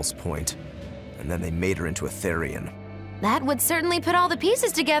Earth Pulse point, and then they made her into a Therian. That would certainly put all the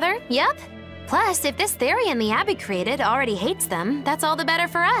pieces together, yep. Plus, if this Therian the Abbey created already hates them, that's all the better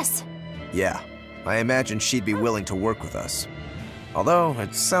for us. Yeah, I imagine she'd be willing to work with us. Although,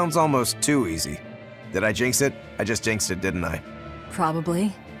 it sounds almost too easy. Did I jinx it? I just jinxed it, didn't I?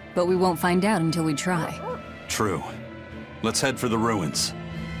 Probably, but we won't find out until we try. True. Let's head for the ruins.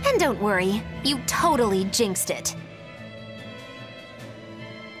 And don't worry, you totally jinxed it.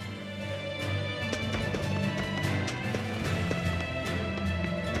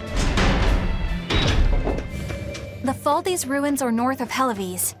 The Faldies ruins are north of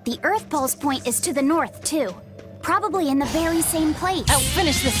Helives. The Earth Pulse point is to the north, too. Probably in the very same place. I'll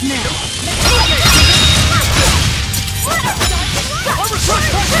finish this now.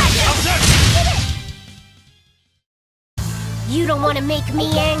 You don't want to make me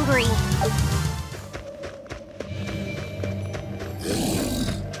angry.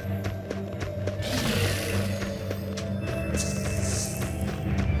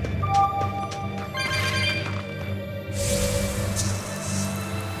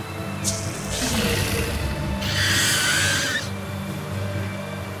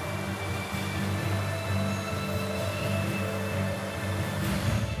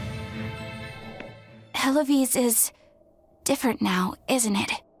 Helives is different now, isn't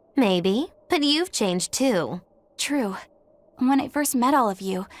it? Maybe, but you've changed too. True. When I first met all of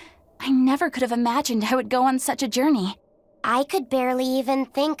you, I never could have imagined I would go on such a journey. I could barely even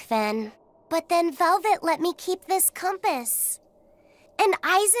think then. But then Velvet let me keep this compass. And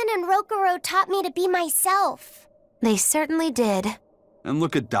Eisen and Rokuro taught me to be myself. They certainly did. And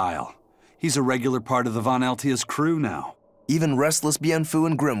look at Dial. He's a regular part of the Von Altia's crew now. Even Restless Bienfu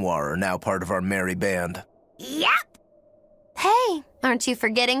and Grimoire are now part of our merry band. Yep! Hey, aren't you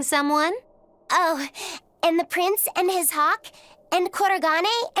forgetting someone? Oh, and the prince and his hawk, and Korogane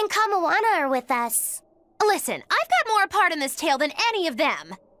and Kamawana are with us. Listen, I've got more part in this tale than any of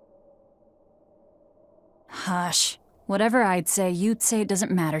them. Hush. Whatever I'd say, you'd say it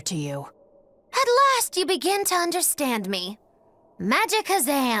doesn't matter to you. At last you begin to understand me.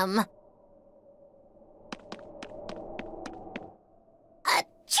 Magicazam!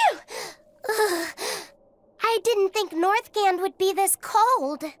 Achoo! I didn't think Northgand would be this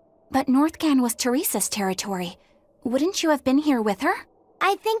cold. But Northgand was Teresa's territory. Wouldn't you have been here with her?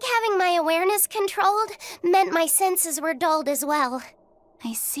 I think having my awareness controlled meant my senses were dulled as well.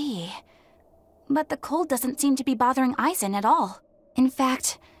 I see. But the cold doesn't seem to be bothering Eisen at all. In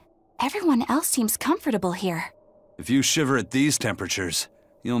fact, everyone else seems comfortable here. If you shiver at these temperatures,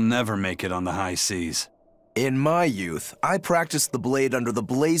 you'll never make it on the high seas. In my youth, I practiced the blade under the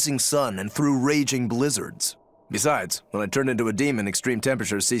blazing sun and through raging blizzards. Besides, when I turned into a demon, extreme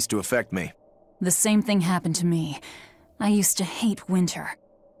temperatures ceased to affect me. The same thing happened to me. I used to hate winter.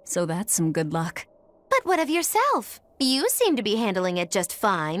 So that's some good luck. But what of yourself? You seem to be handling it just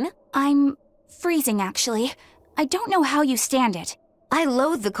fine. I'm freezing, actually. I don't know how you stand it. I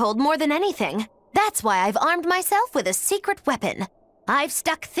loathe the cold more than anything. That's why I've armed myself with a secret weapon. I've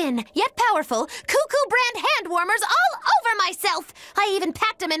stuck thin, yet powerful, Cuckoo brand hand warmers all over myself! I even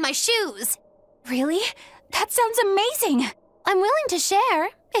packed them in my shoes! Really? That sounds amazing! I'm willing to share,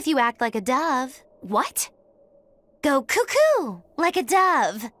 if you act like a dove. What? Go cuckoo, like a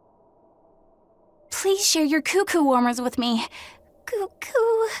dove. Please share your cuckoo warmers with me.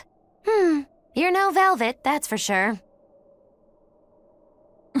 Cuckoo. You're no Velvet, that's for sure.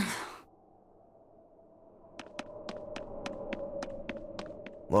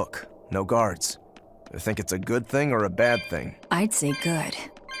 Look, no guards. I think it's a good thing or a bad thing. I'd say good.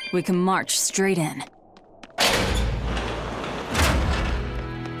 We can march straight in.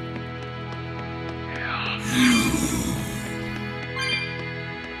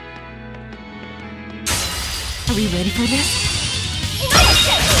 Are we ready for this?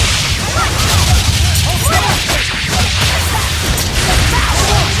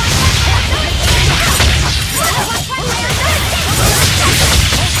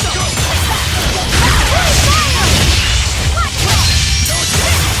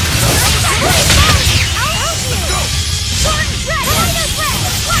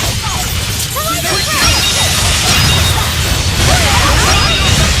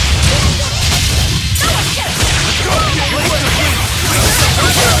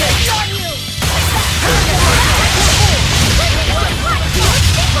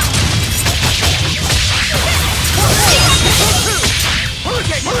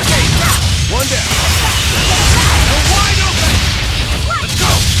 One down. You're wide open. Let's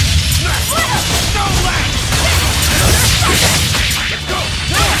go. Go left. Let's go.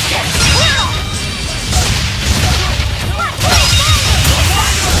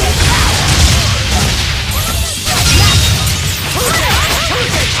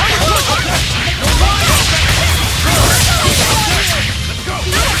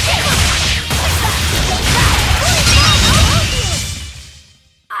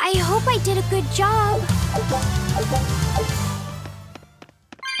 I hope I did a good job.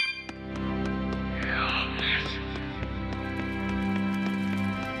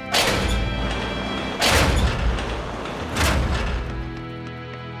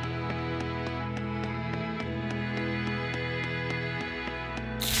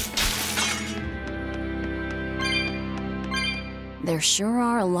 There sure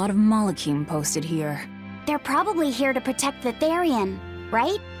are a lot of Malachim posted here. They're probably here to protect the Therian,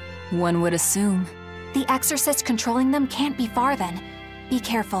 right? One would assume. The exorcist controlling them can't be far then. Be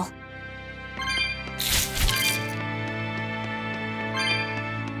careful.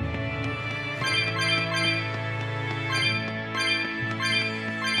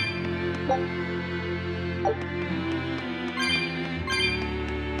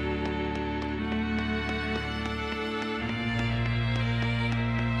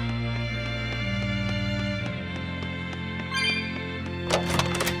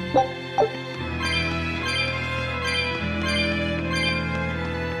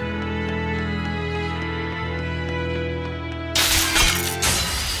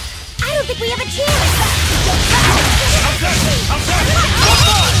 I don't think we have a chance.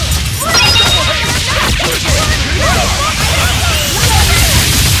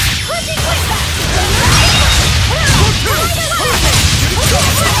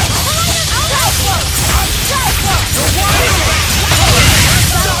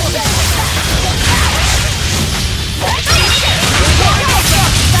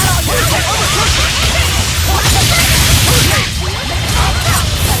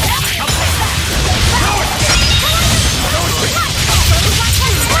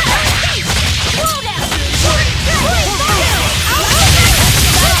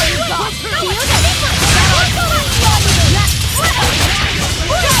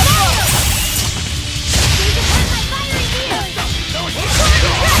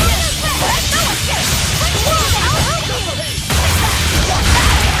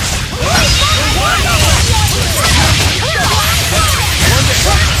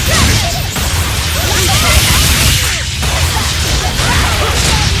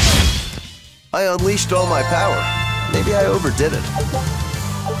 I unleashed all my power. Maybe I overdid it.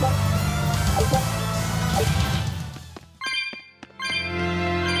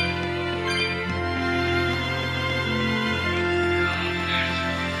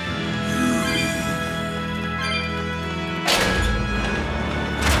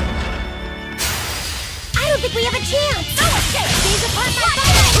 I don't think we have a chance. These upon my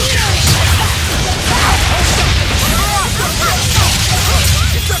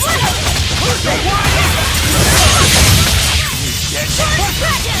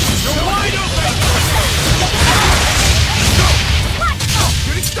You're wide open!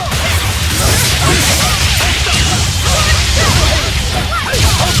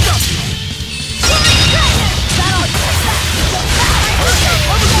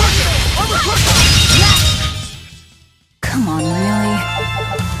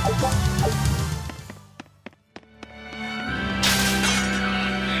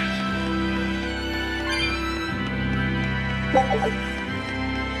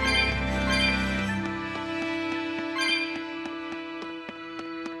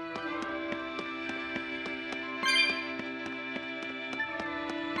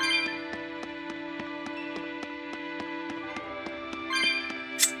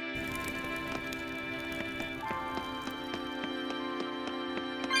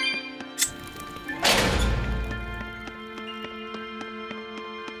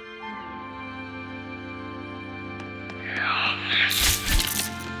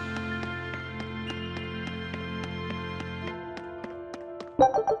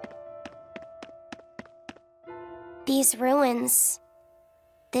 These ruins.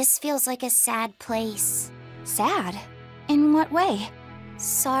 This feels like a sad place. Sad? In what way?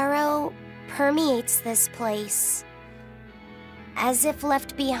 Sorrow permeates this place. As if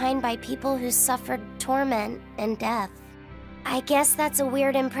left behind by people who suffered torment and death. I guess that's a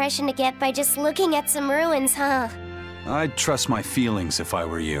weird impression to get by just looking at some ruins, huh? I'd trust my feelings if I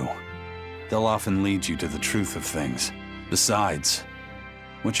were you. They'll often lead you to the truth of things. Besides,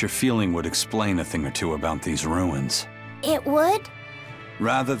 what you're feeling would explain a thing or two about these ruins. It would?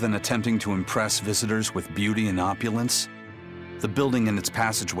 Rather than attempting to impress visitors with beauty and opulence, the building and its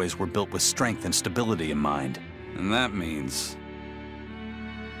passageways were built with strength and stability in mind. And that means...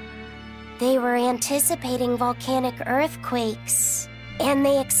 They were anticipating volcanic earthquakes. And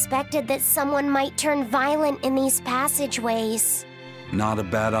they expected that someone might turn violent in these passageways. Not a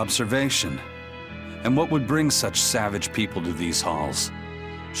bad observation. And what would bring such savage people to these halls?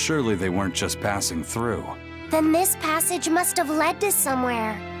 Surely they weren't just passing through. Then this passage must have led to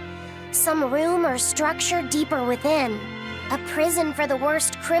somewhere. Some room or structure deeper within. A prison for the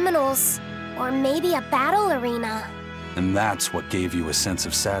worst criminals. Or maybe a battle arena. And that's what gave you a sense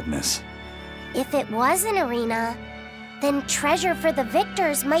of sadness. If it was an arena, then treasure for the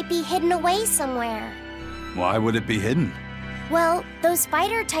victors might be hidden away somewhere. Why would it be hidden? Well, those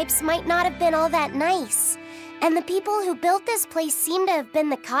fighter types might not have been all that nice. And the people who built this place seem to have been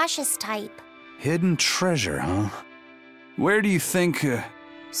the cautious type. Hidden treasure, huh? Where do you think...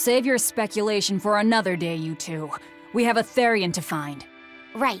 Save your speculation for another day, you two. We have a Therian to find.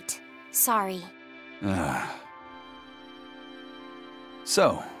 Right. Sorry.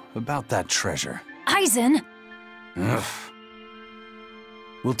 So, about that treasure. Eisen! Ugh.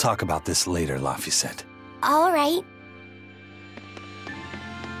 We'll talk about this later, Laphicet. All right.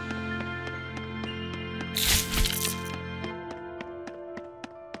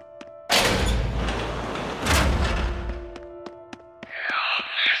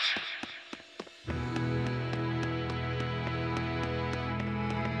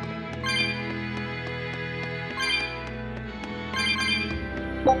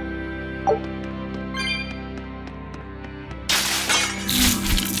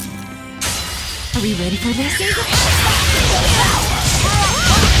 Are we ready for this?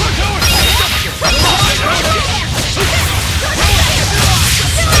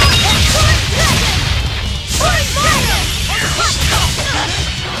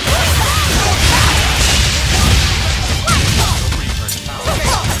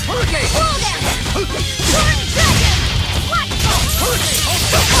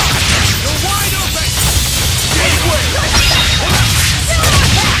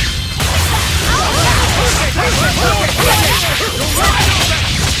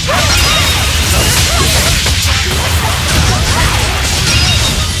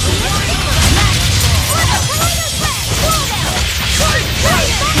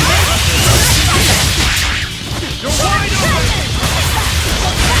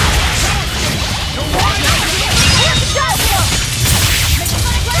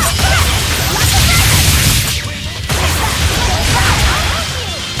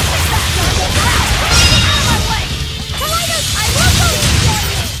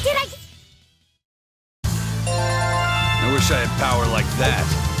 I had power like that.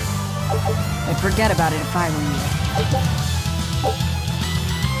 I'd forget about it if I were you.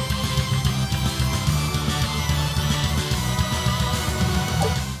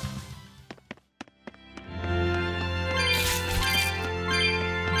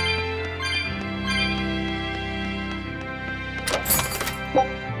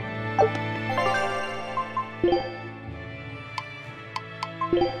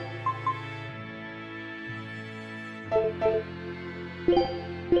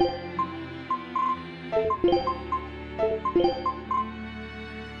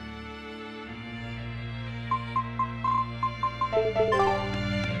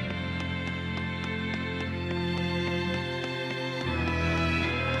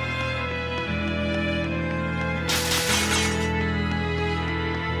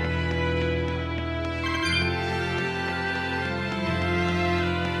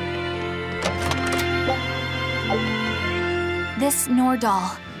 This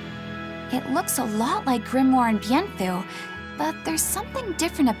Nordal. It looks a lot like Grimoire and Bienfu, but there's something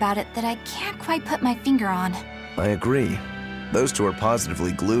different about it that I can't quite put my finger on. I agree. Those two are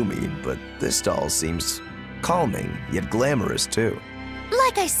positively gloomy, but this doll seems calming, yet glamorous too.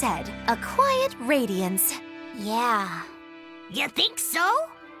 Like I said, a quiet radiance. Yeah. You think so?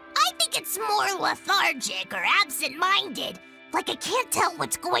 I think it's more lethargic or absent-minded, like it can't tell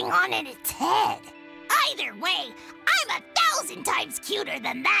what's going on in its head. Either way, I'm 1,000 times cuter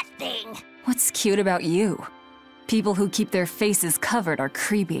than that thing. What's cute about you? People who keep their faces covered are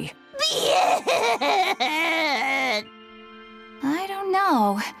creepy. I don't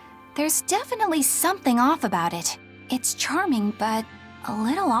know. There's definitely something off about it. It's charming, but a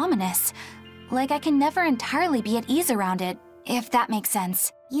little ominous. Like I can never entirely be at ease around it, if that makes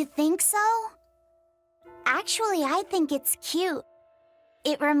sense. You think so? Actually, I think it's cute.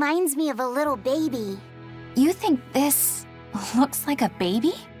 It reminds me of a little baby. You think this looks like a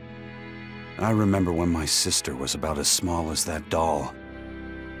baby? I remember when my sister was about as small as that doll.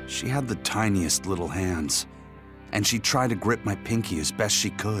 She had the tiniest little hands, and she tried to grip my pinky as best she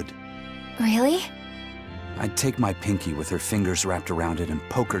could. Really? I'd take my pinky with her fingers wrapped around it and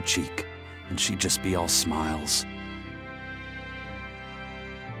poke her cheek, and she'd just be all smiles.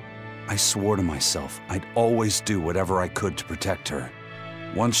 I swore to myself I'd always do whatever I could to protect her.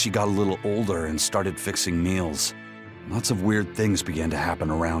 Once she got a little older and started fixing meals, lots of weird things began to happen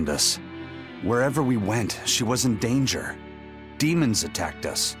around us. Wherever we went, she was in danger. Demons attacked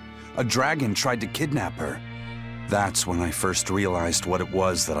us. A dragon tried to kidnap her. That's when I first realized what it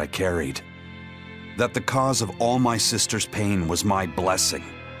was that I carried. That the cause of all my sister's pain was my blessing,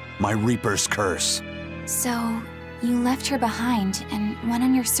 my Reaper's curse. So, you left her behind and went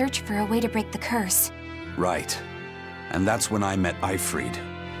on your search for a way to break the curse. Right. And that's when I met Ifrid.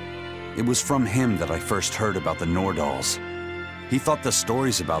 It was from him that I first heard about the Nordals. He thought the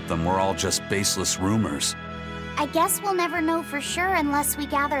stories about them were all just baseless rumors. I guess we'll never know for sure unless we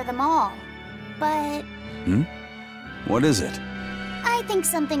gather them all. But... What is it? I think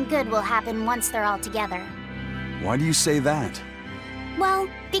something good will happen once they're all together. Why do you say that? Well,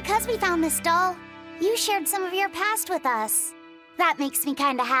 because we found this doll, you shared some of your past with us. That makes me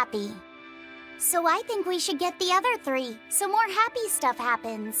kinda happy. So I think we should get the other three, so more happy stuff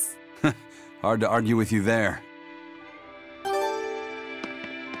happens. Hard to argue with you there.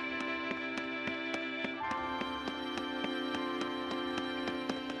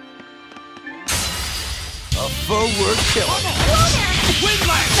 A forward killer.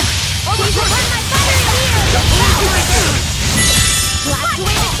 Windlash! Or we should run my battery here! Blast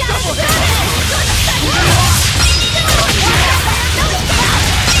away the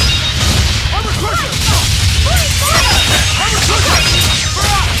Armor crusher! Armor crusher!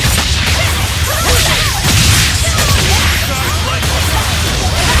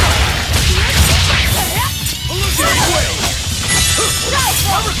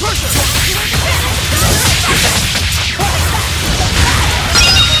 Armor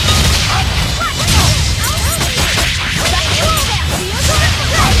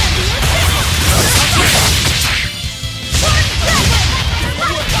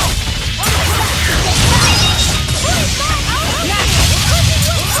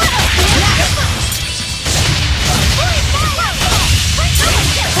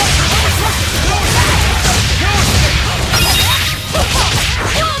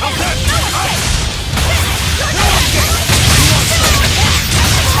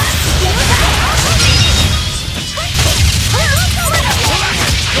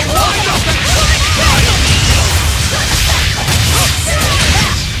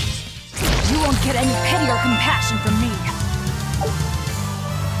You won't get any pity or compassion from me.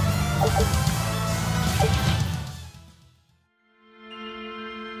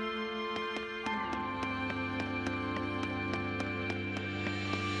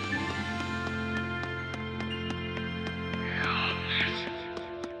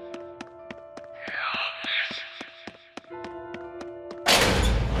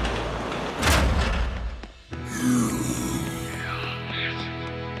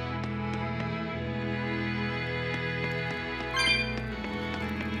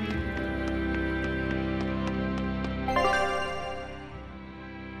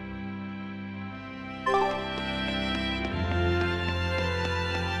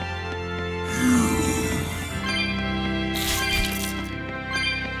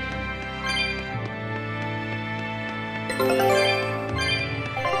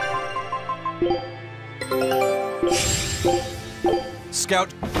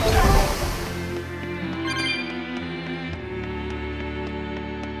 Scout.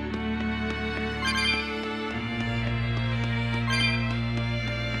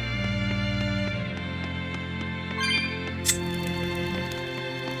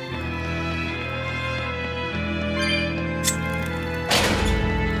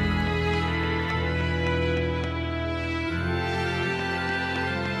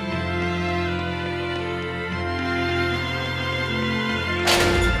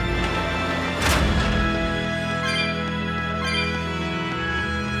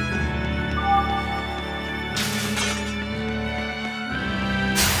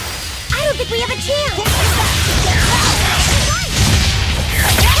 think we have a chance!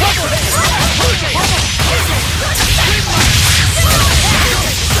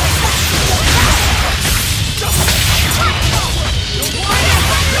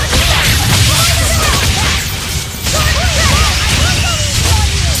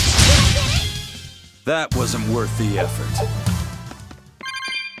 That wasn't worth the effort.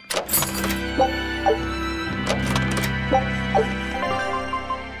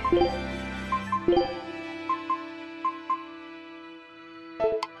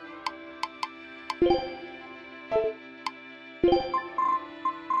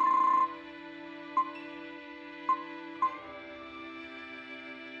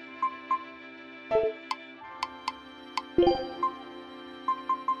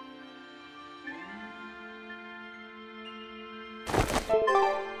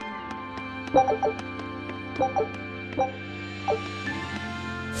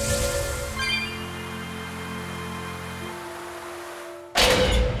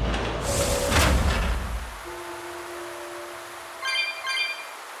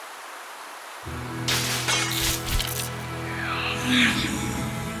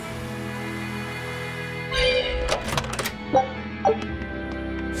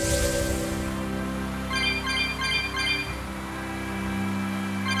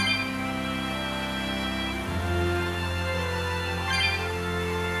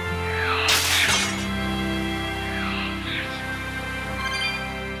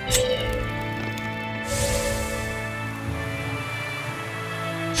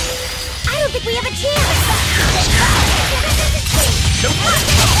 I don't think we have a chance!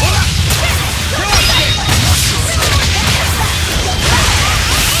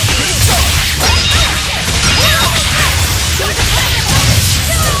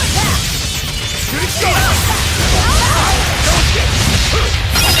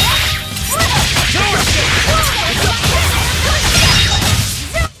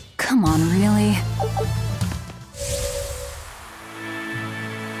 Come on, really?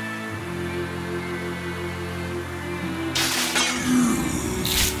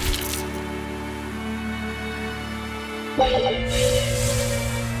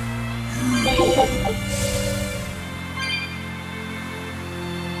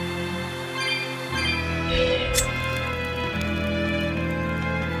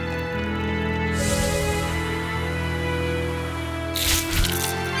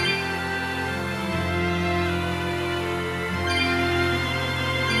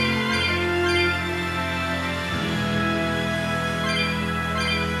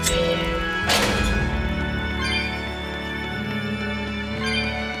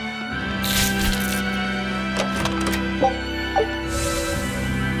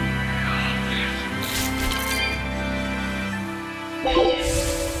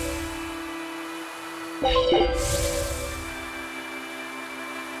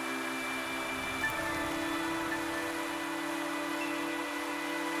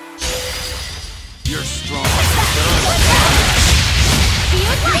 You're strong.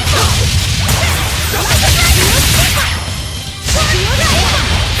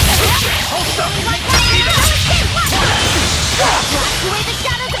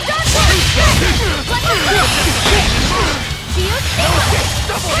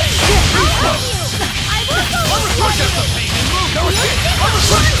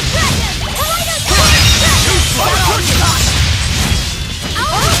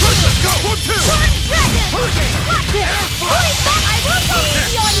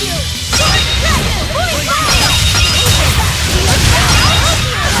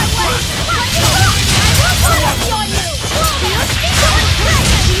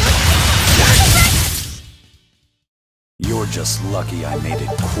 You're just lucky I made it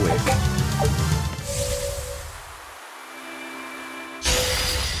quick.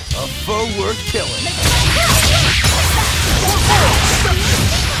 A foe worth killing.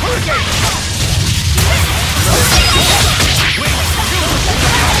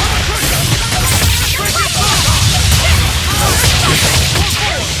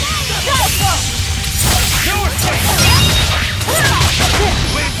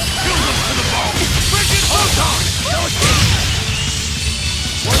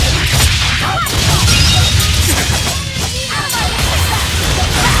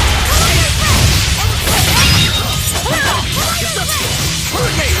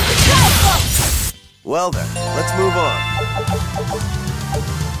 Well then, let's move on.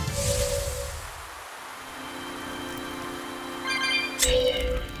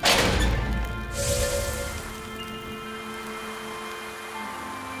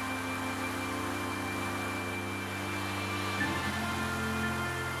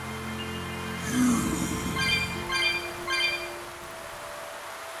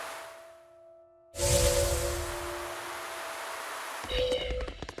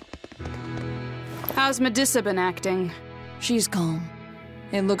 How's Medissa been acting? She's calm.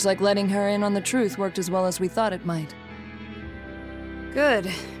 It looks like letting her in on the truth worked as well as we thought it might.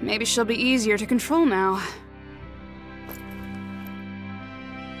 Good. Maybe she'll be easier to control now.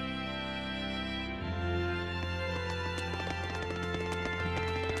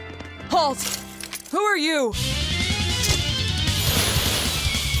 Halt! Who are you?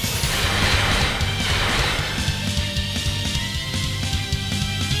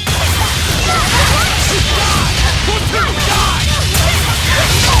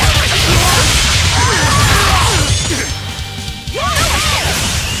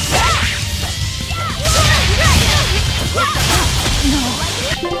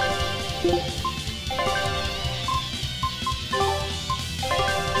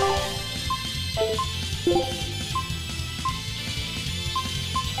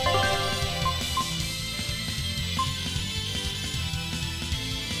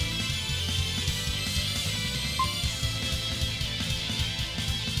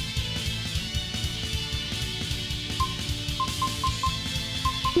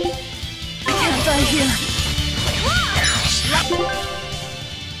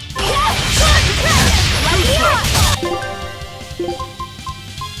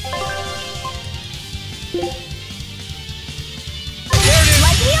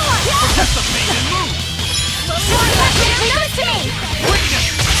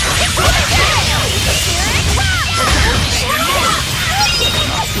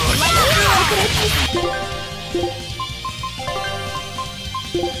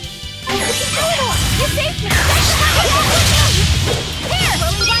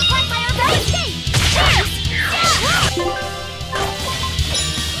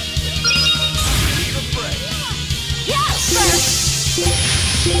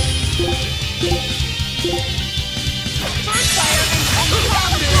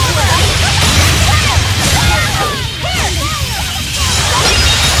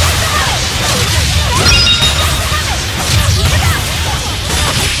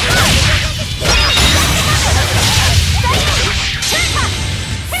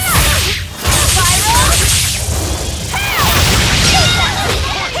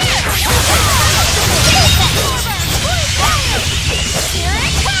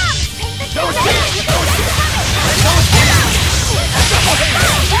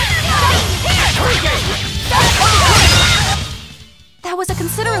 That was a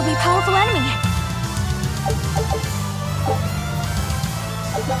considerably powerful enemy.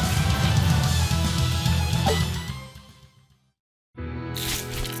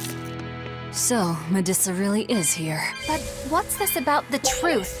 So, Medissa really is here. But what's this about the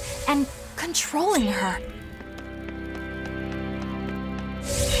truth and controlling her?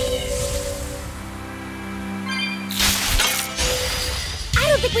 I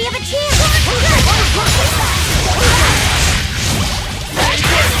don't think we have a chance!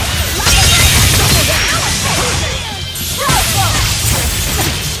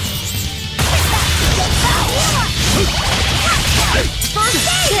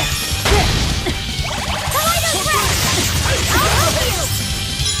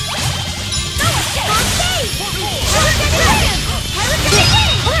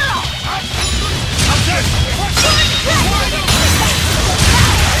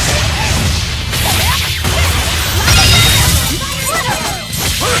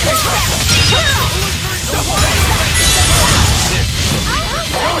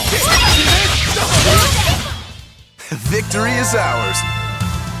 Victory is ours.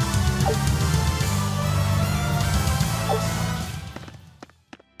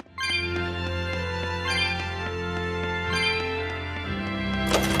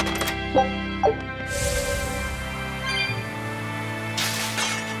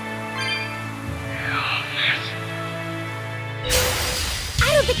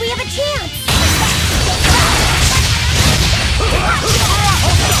 I don't think we have a chance!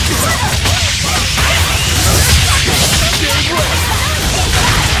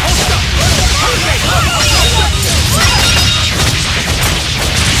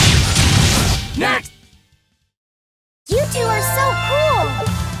 Next! You two are so cool!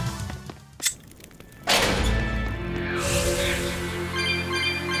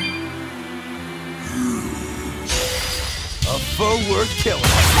 A foe worth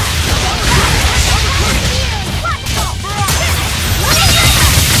killing.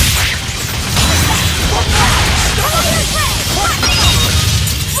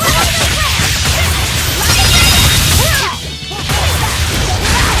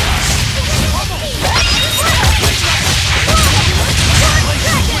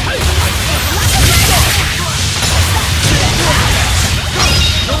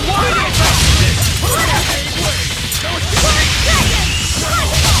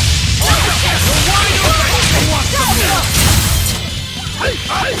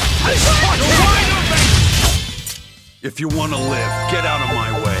 If you want to live, get out of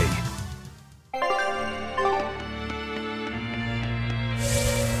my way.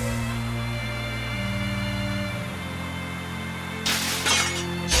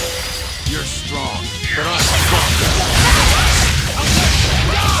 You're strong, but I'm stronger.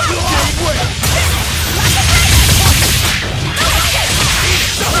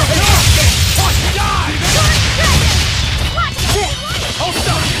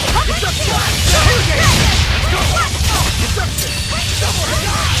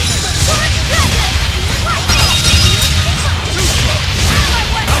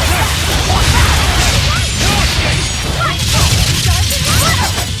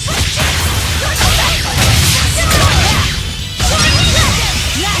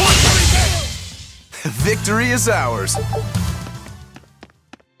 Victory is ours.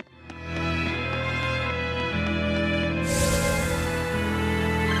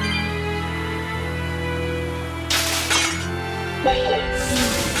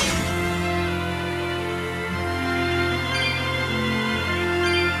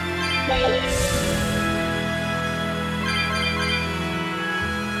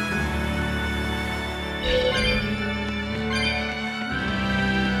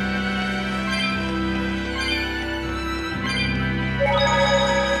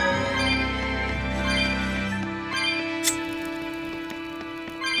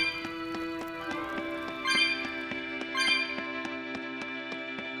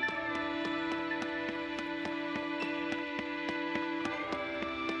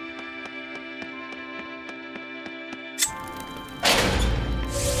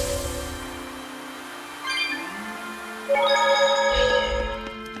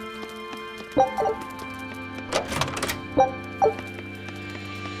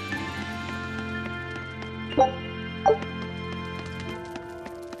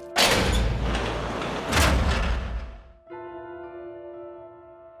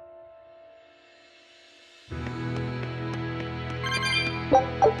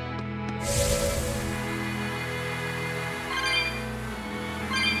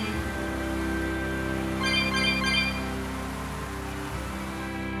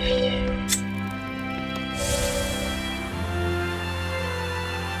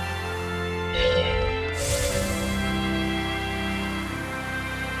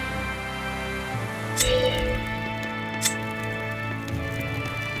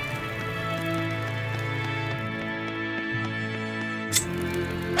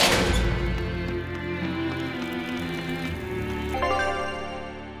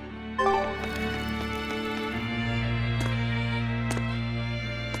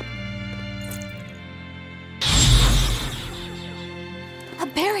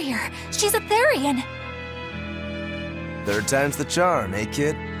 She's a Therian! Third time's the charm, eh,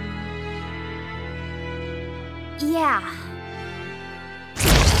 kid? Yeah.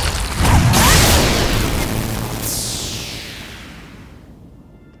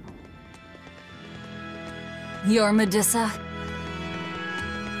 You're Medissa?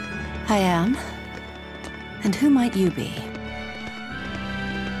 I am. And who might you be?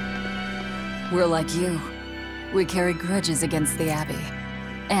 We're like you. We carry grudges against the Abbey.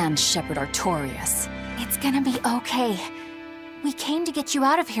 And Shepherd Artorias. It's gonna be okay. We came to get you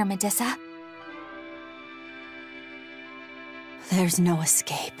out of here, Medissa. There's no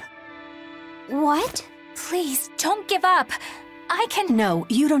escape. What? Please, don't give up. I can— No,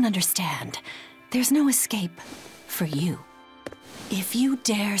 you don't understand. There's no escape for you. If you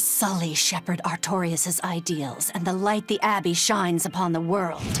dare sully Shepherd Artorias' ideals and the light the Abbey shines upon the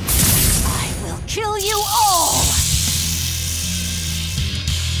world, I will kill you all!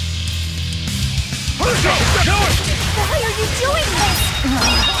 Why are you doing this?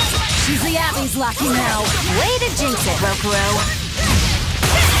 She's the Abbey's lucky now. Way to jinx it, Rokuro.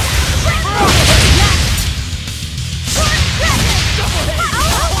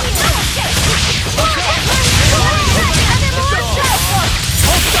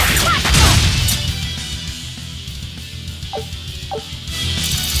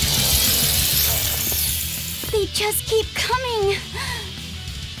 They just keep coming.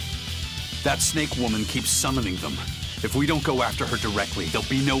 That snake woman keeps summoning them. If we don't go after her directly, there'll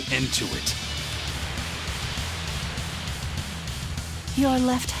be no end to it. Your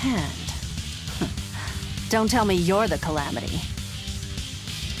left hand. Don't tell me you're the Calamity.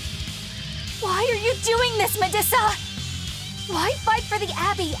 Why are you doing this, Medissa? Why fight for the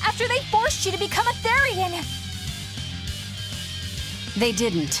Abbey after they forced you to become a Therian? They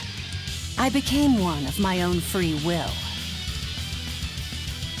didn't. I became one of my own free will.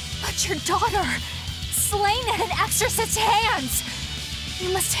 But your daughter, slain at an exorcist's hands!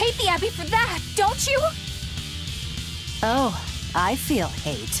 You must hate the Abbey for that, don't you? Oh, I feel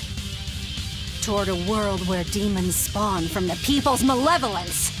hate. Toward a world where demons spawn from the people's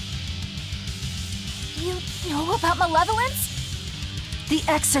malevolence. You know about malevolence? The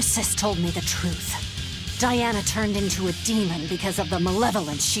exorcist told me the truth. Diana turned into a demon because of the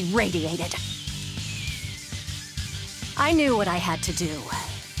malevolence she radiated. I knew what I had to do.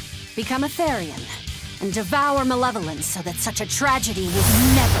 Become a Therian, and devour malevolence so that such a tragedy would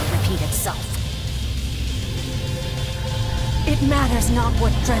never repeat itself. It matters not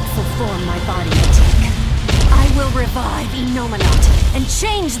what dreadful form my body will take. I will revive Enominat and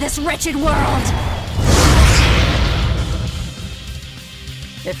change this wretched world!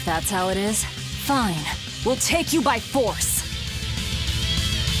 If that's how it is, fine. We'll take you by force.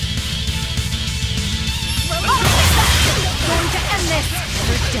 We're going to end this!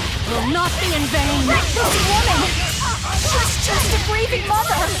 Your death will not be in vain! This woman! She's just a grieving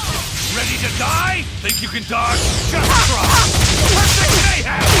mother! Ready to die? Think you can dodge? Just try! Perfect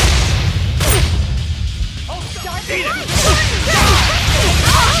mayhem! Eat it!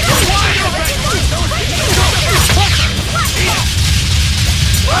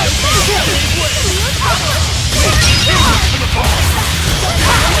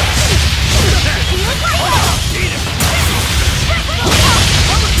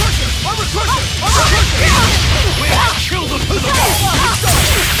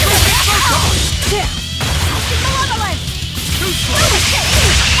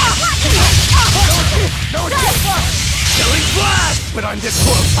 But I'm this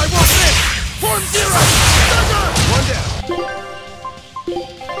close, I won't miss! Form zero! One down!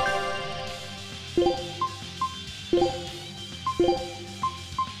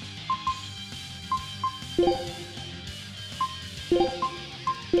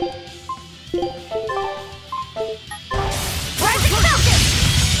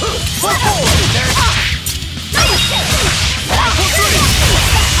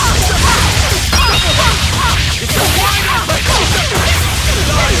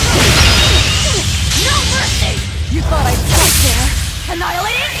 You thought I'd stop there?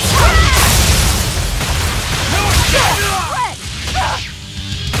 Annihilate it?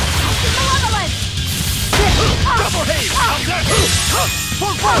 Malevolence! Double haze! How's that?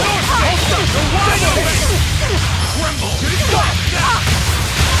 Tremble!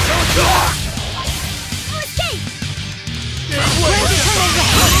 Don't talk!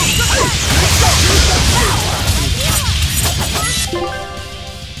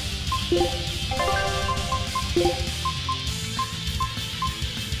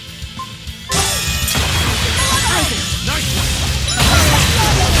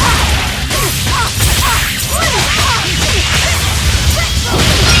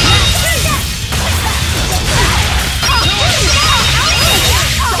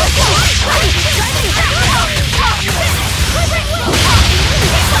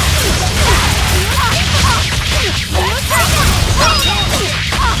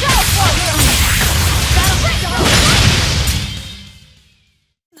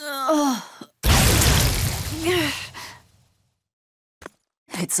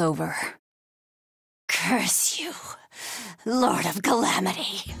 It's over. Curse you, Lord of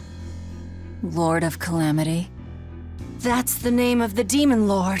Calamity. Lord of Calamity? That's the name of the Demon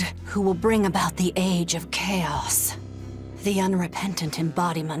Lord who will bring about the Age of Chaos. The unrepentant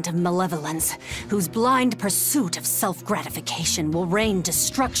embodiment of malevolence, whose blind pursuit of self-gratification will rain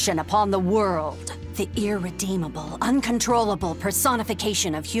destruction upon the world. The irredeemable, uncontrollable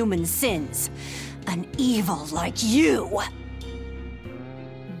personification of human sins. An evil like you!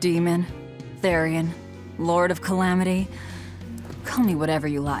 Demon, Therian, Lord of Calamity. Call me whatever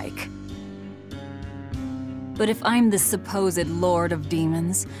you like. But if I'm the supposed Lord of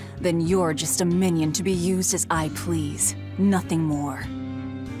Demons, then you're just a minion to be used as I please. Nothing more.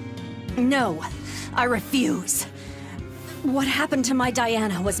 No, I refuse. What happened to my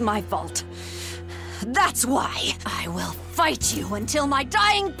Diana was my fault. That's why I will fight you until my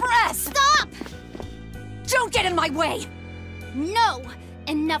dying breath! Stop! Don't get in my way! No!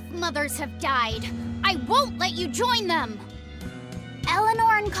 Enough mothers have died. I won't let you join them!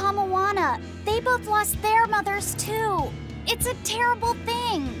 Eleanor and Kamawana, they both lost their mothers too. It's a terrible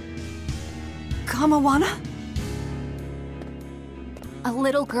thing. Kamawana? A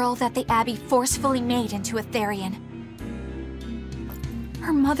little girl that the Abbey forcefully made into a Therian.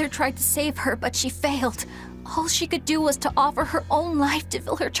 Her mother tried to save her, but she failed. All she could do was to offer her own life to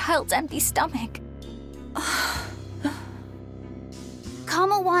fill her child's empty stomach.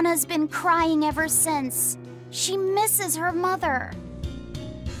 Kamawana's been crying ever since. She misses her mother.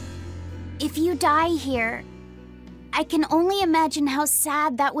 If you die here, I can only imagine how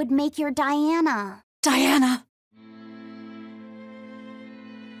sad that would make your Diana. Diana!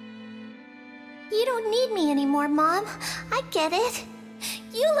 You don't need me anymore, Mom. I get it.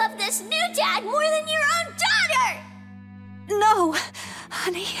 You love this new dad more than your own daughter! No,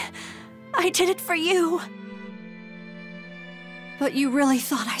 honey. I did it for you. But you really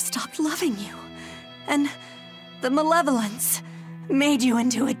thought I stopped loving you. And the malevolence made you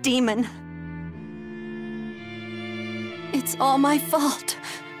into a demon. It's all my fault.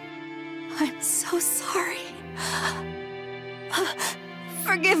 I'm so sorry.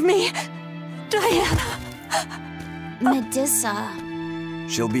 Forgive me, Diana. Medissa.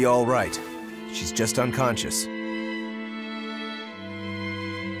 She'll be all right. She's just unconscious.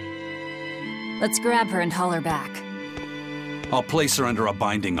 Let's grab her and haul her back. I'll place her under a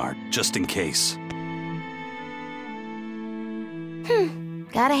binding art, just in case.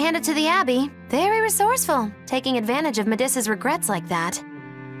 Gotta hand it to the Abbey. Very resourceful, taking advantage of Medissa's regrets like that.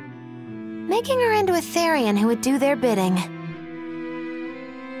 Making her into a Therian who would do their bidding.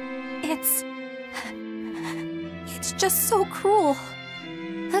 It's just so cruel.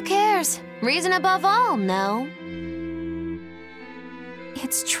 Who cares? Reason above all, no?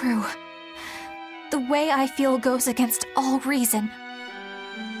 It's true. The way I feel goes against all reason.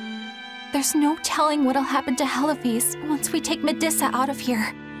 There's no telling what'll happen to Heliphys once we take Medissa out of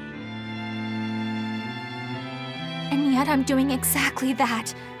here. And yet I'm doing exactly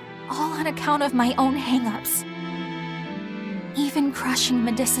that, all on account of my own hang-ups. Even crushing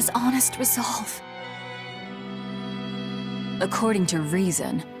Medissa's honest resolve. According to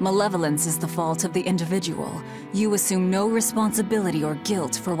reason, malevolence is the fault of the individual. You assume no responsibility or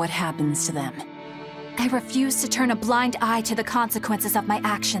guilt for what happens to them. I refuse to turn a blind eye to the consequences of my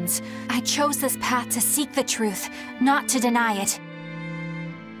actions. I chose this path to seek the truth, not to deny it.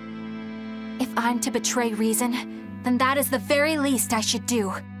 If I'm to betray reason, then that is the very least I should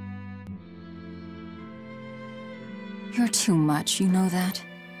do. You're too much, you know that?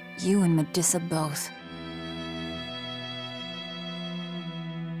 You and Medissa both.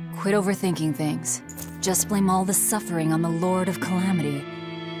 Quit overthinking things. Just blame all the suffering on the Lord of Calamity.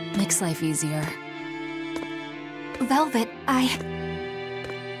 Makes life easier. Velvet, I'm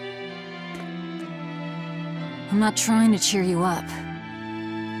not trying to cheer you up.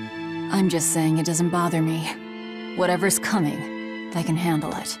 I'm just saying it doesn't bother me. Whatever's coming, I can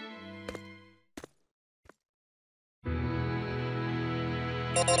handle it.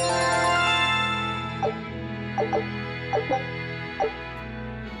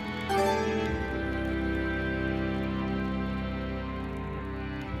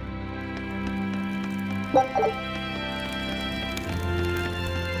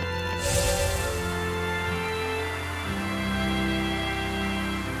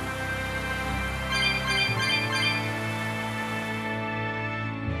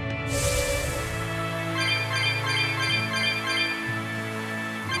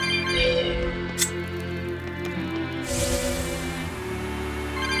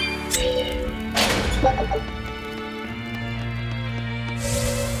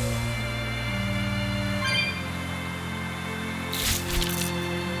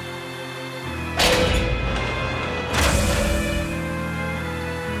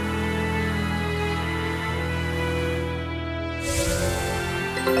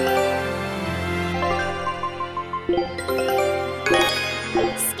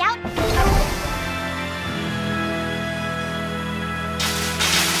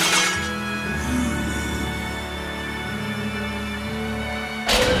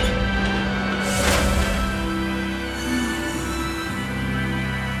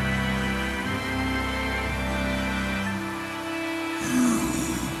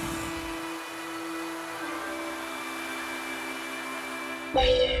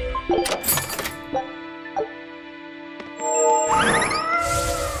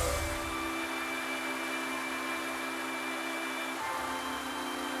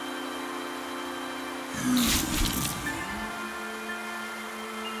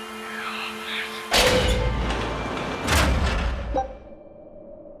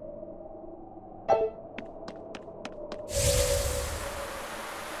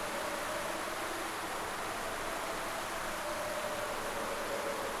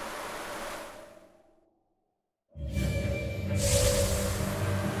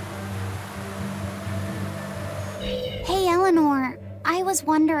 I was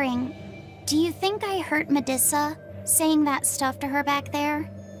wondering, do you think I hurt Medissa, saying that stuff to her back there?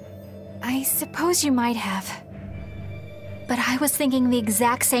 I suppose you might have. But I was thinking the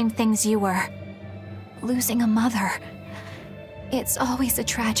exact same things you were. Losing a mother. It's always a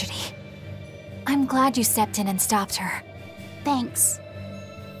tragedy. I'm glad you stepped in and stopped her. Thanks.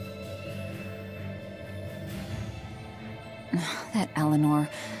 That Eleanor.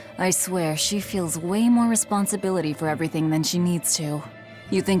 I swear, she feels way more responsibility for everything than she needs to.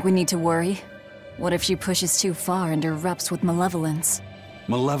 You think we need to worry? What if she pushes too far and erupts with malevolence?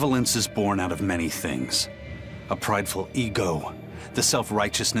 Malevolence is born out of many things. A prideful ego, the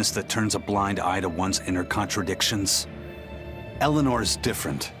self-righteousness that turns a blind eye to one's inner contradictions. Eleanor is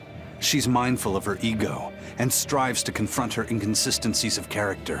different. She's mindful of her ego and strives to confront her inconsistencies of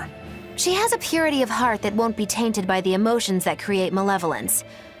character. She has a purity of heart that won't be tainted by the emotions that create malevolence.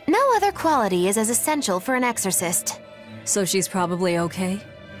 No other quality is as essential for an exorcist. So she's probably okay?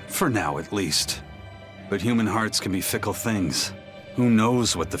 For now, at least. But human hearts can be fickle things. Who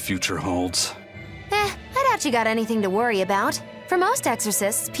knows what the future holds? I doubt you got anything to worry about. For most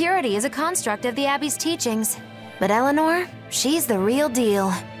exorcists, purity is a construct of the Abbey's teachings. But Eleanor, she's the real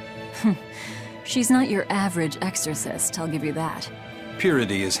deal. She's not your average exorcist, I'll give you that.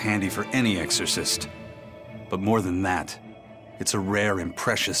 Purity is handy for any exorcist. But more than that, it's a rare and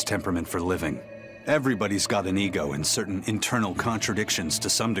precious temperament for living. Everybody's got an ego and certain internal contradictions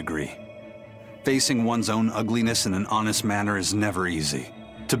to some degree. Facing one's own ugliness in an honest manner is never easy.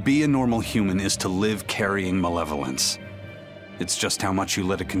 To be a normal human is to live carrying malevolence. It's just how much you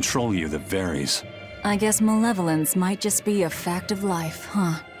let it control you that varies. I guess malevolence might just be a fact of life,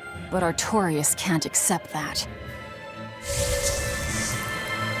 huh? But Artorias can't accept that.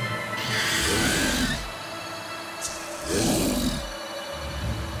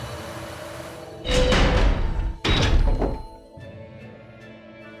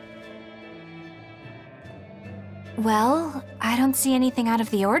 Well, I don't see anything out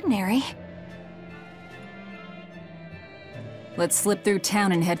of the ordinary. Let's slip through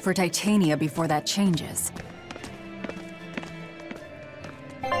town and head for Titania before that changes.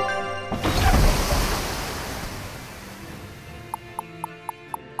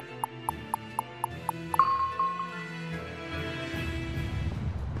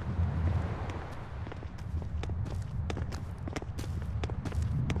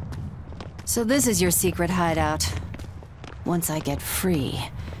 So this is your secret hideout. Once I get free,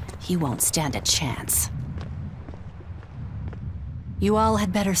 he won't stand a chance. You all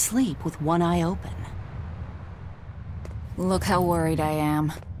had better sleep with one eye open. Look how worried I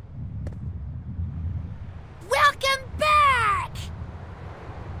am. Welcome back!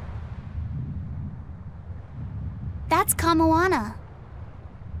 That's Kamoana.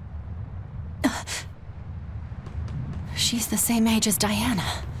 She's the same age as Diana.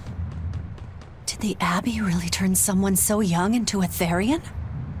 Did the Abbey really turn someone so young into a Therian?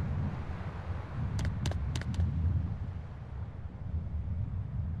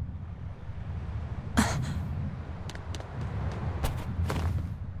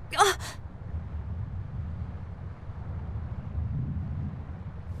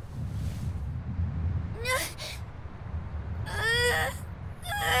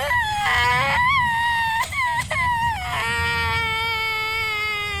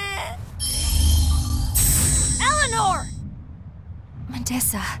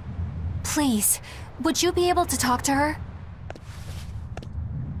 Medissa, please, would you be able to talk to her?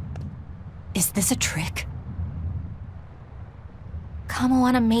 Is this a trick?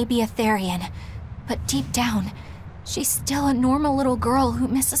 Kamoana may be a Therian, but deep down, she's still a normal little girl who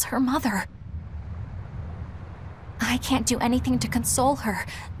misses her mother. I can't do anything to console her,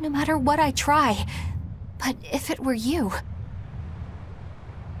 no matter what I try. But if it were you...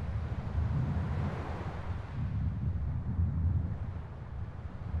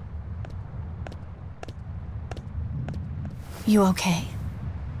 You okay?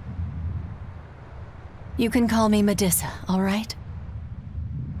 You can call me Medissa, all right?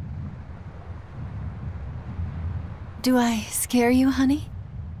 Do I scare you, honey?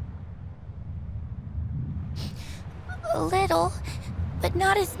 A little, but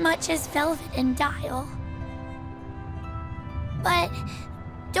not as much as Velvet and Dial. But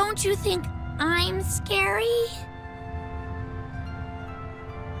don't you think I'm scary?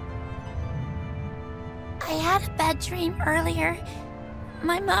 I had a bad dream earlier.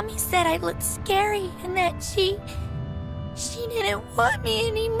 My mommy said I looked scary and that she didn't want me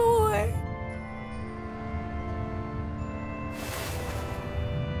anymore.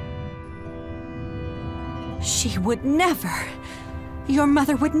 She would never. Your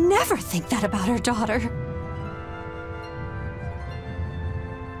mother would never think that about her daughter.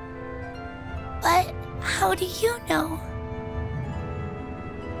 But how do you know?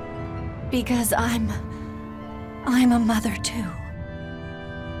 Because I'm a mother too.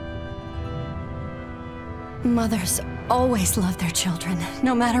 Mothers always love their children,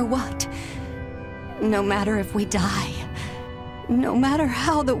 no matter what. No matter if we die. No matter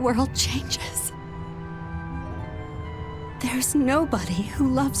how the world changes. There's nobody who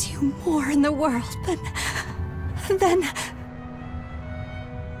loves you more in the world than...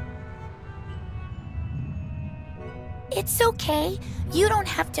 It's okay. You don't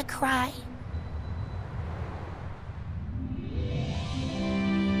have to cry.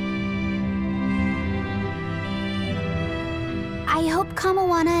 I hope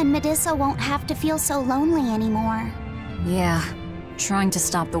Kamawana and Medissa won't have to feel so lonely anymore. Yeah, trying to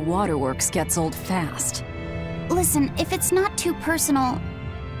stop the waterworks gets old fast. Listen, if it's not too personal,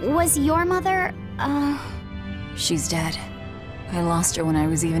 was your mother, She's dead. I lost her when I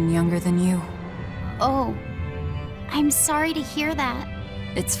was even younger than you. Oh. I'm sorry to hear that.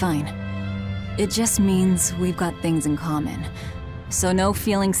 It's fine. It just means we've got things in common. So no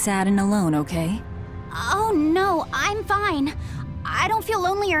feeling sad and alone, okay? Oh no, I'm fine. I don't feel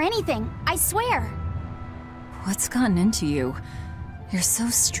lonely or anything, I swear. What's gotten into you? You're so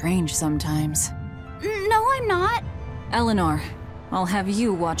strange sometimes. No, I'm not. Eleanor, I'll have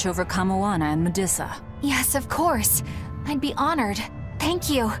you watch over Kamawana and Medissa. Yes, of course. I'd be honored. Thank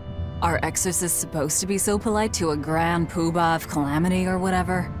you. Are exorcists supposed to be so polite to a grand poobah of calamity or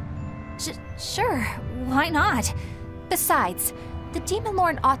whatever? Sure, why not? Besides, the Demon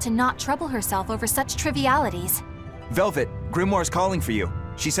Lord ought to not trouble herself over such trivialities. Velvet, Grimoire's calling for you.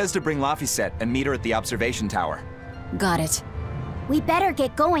 She says to bring Laphicet and meet her at the observation tower. Got it. We better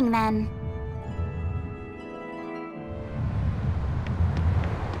get going then.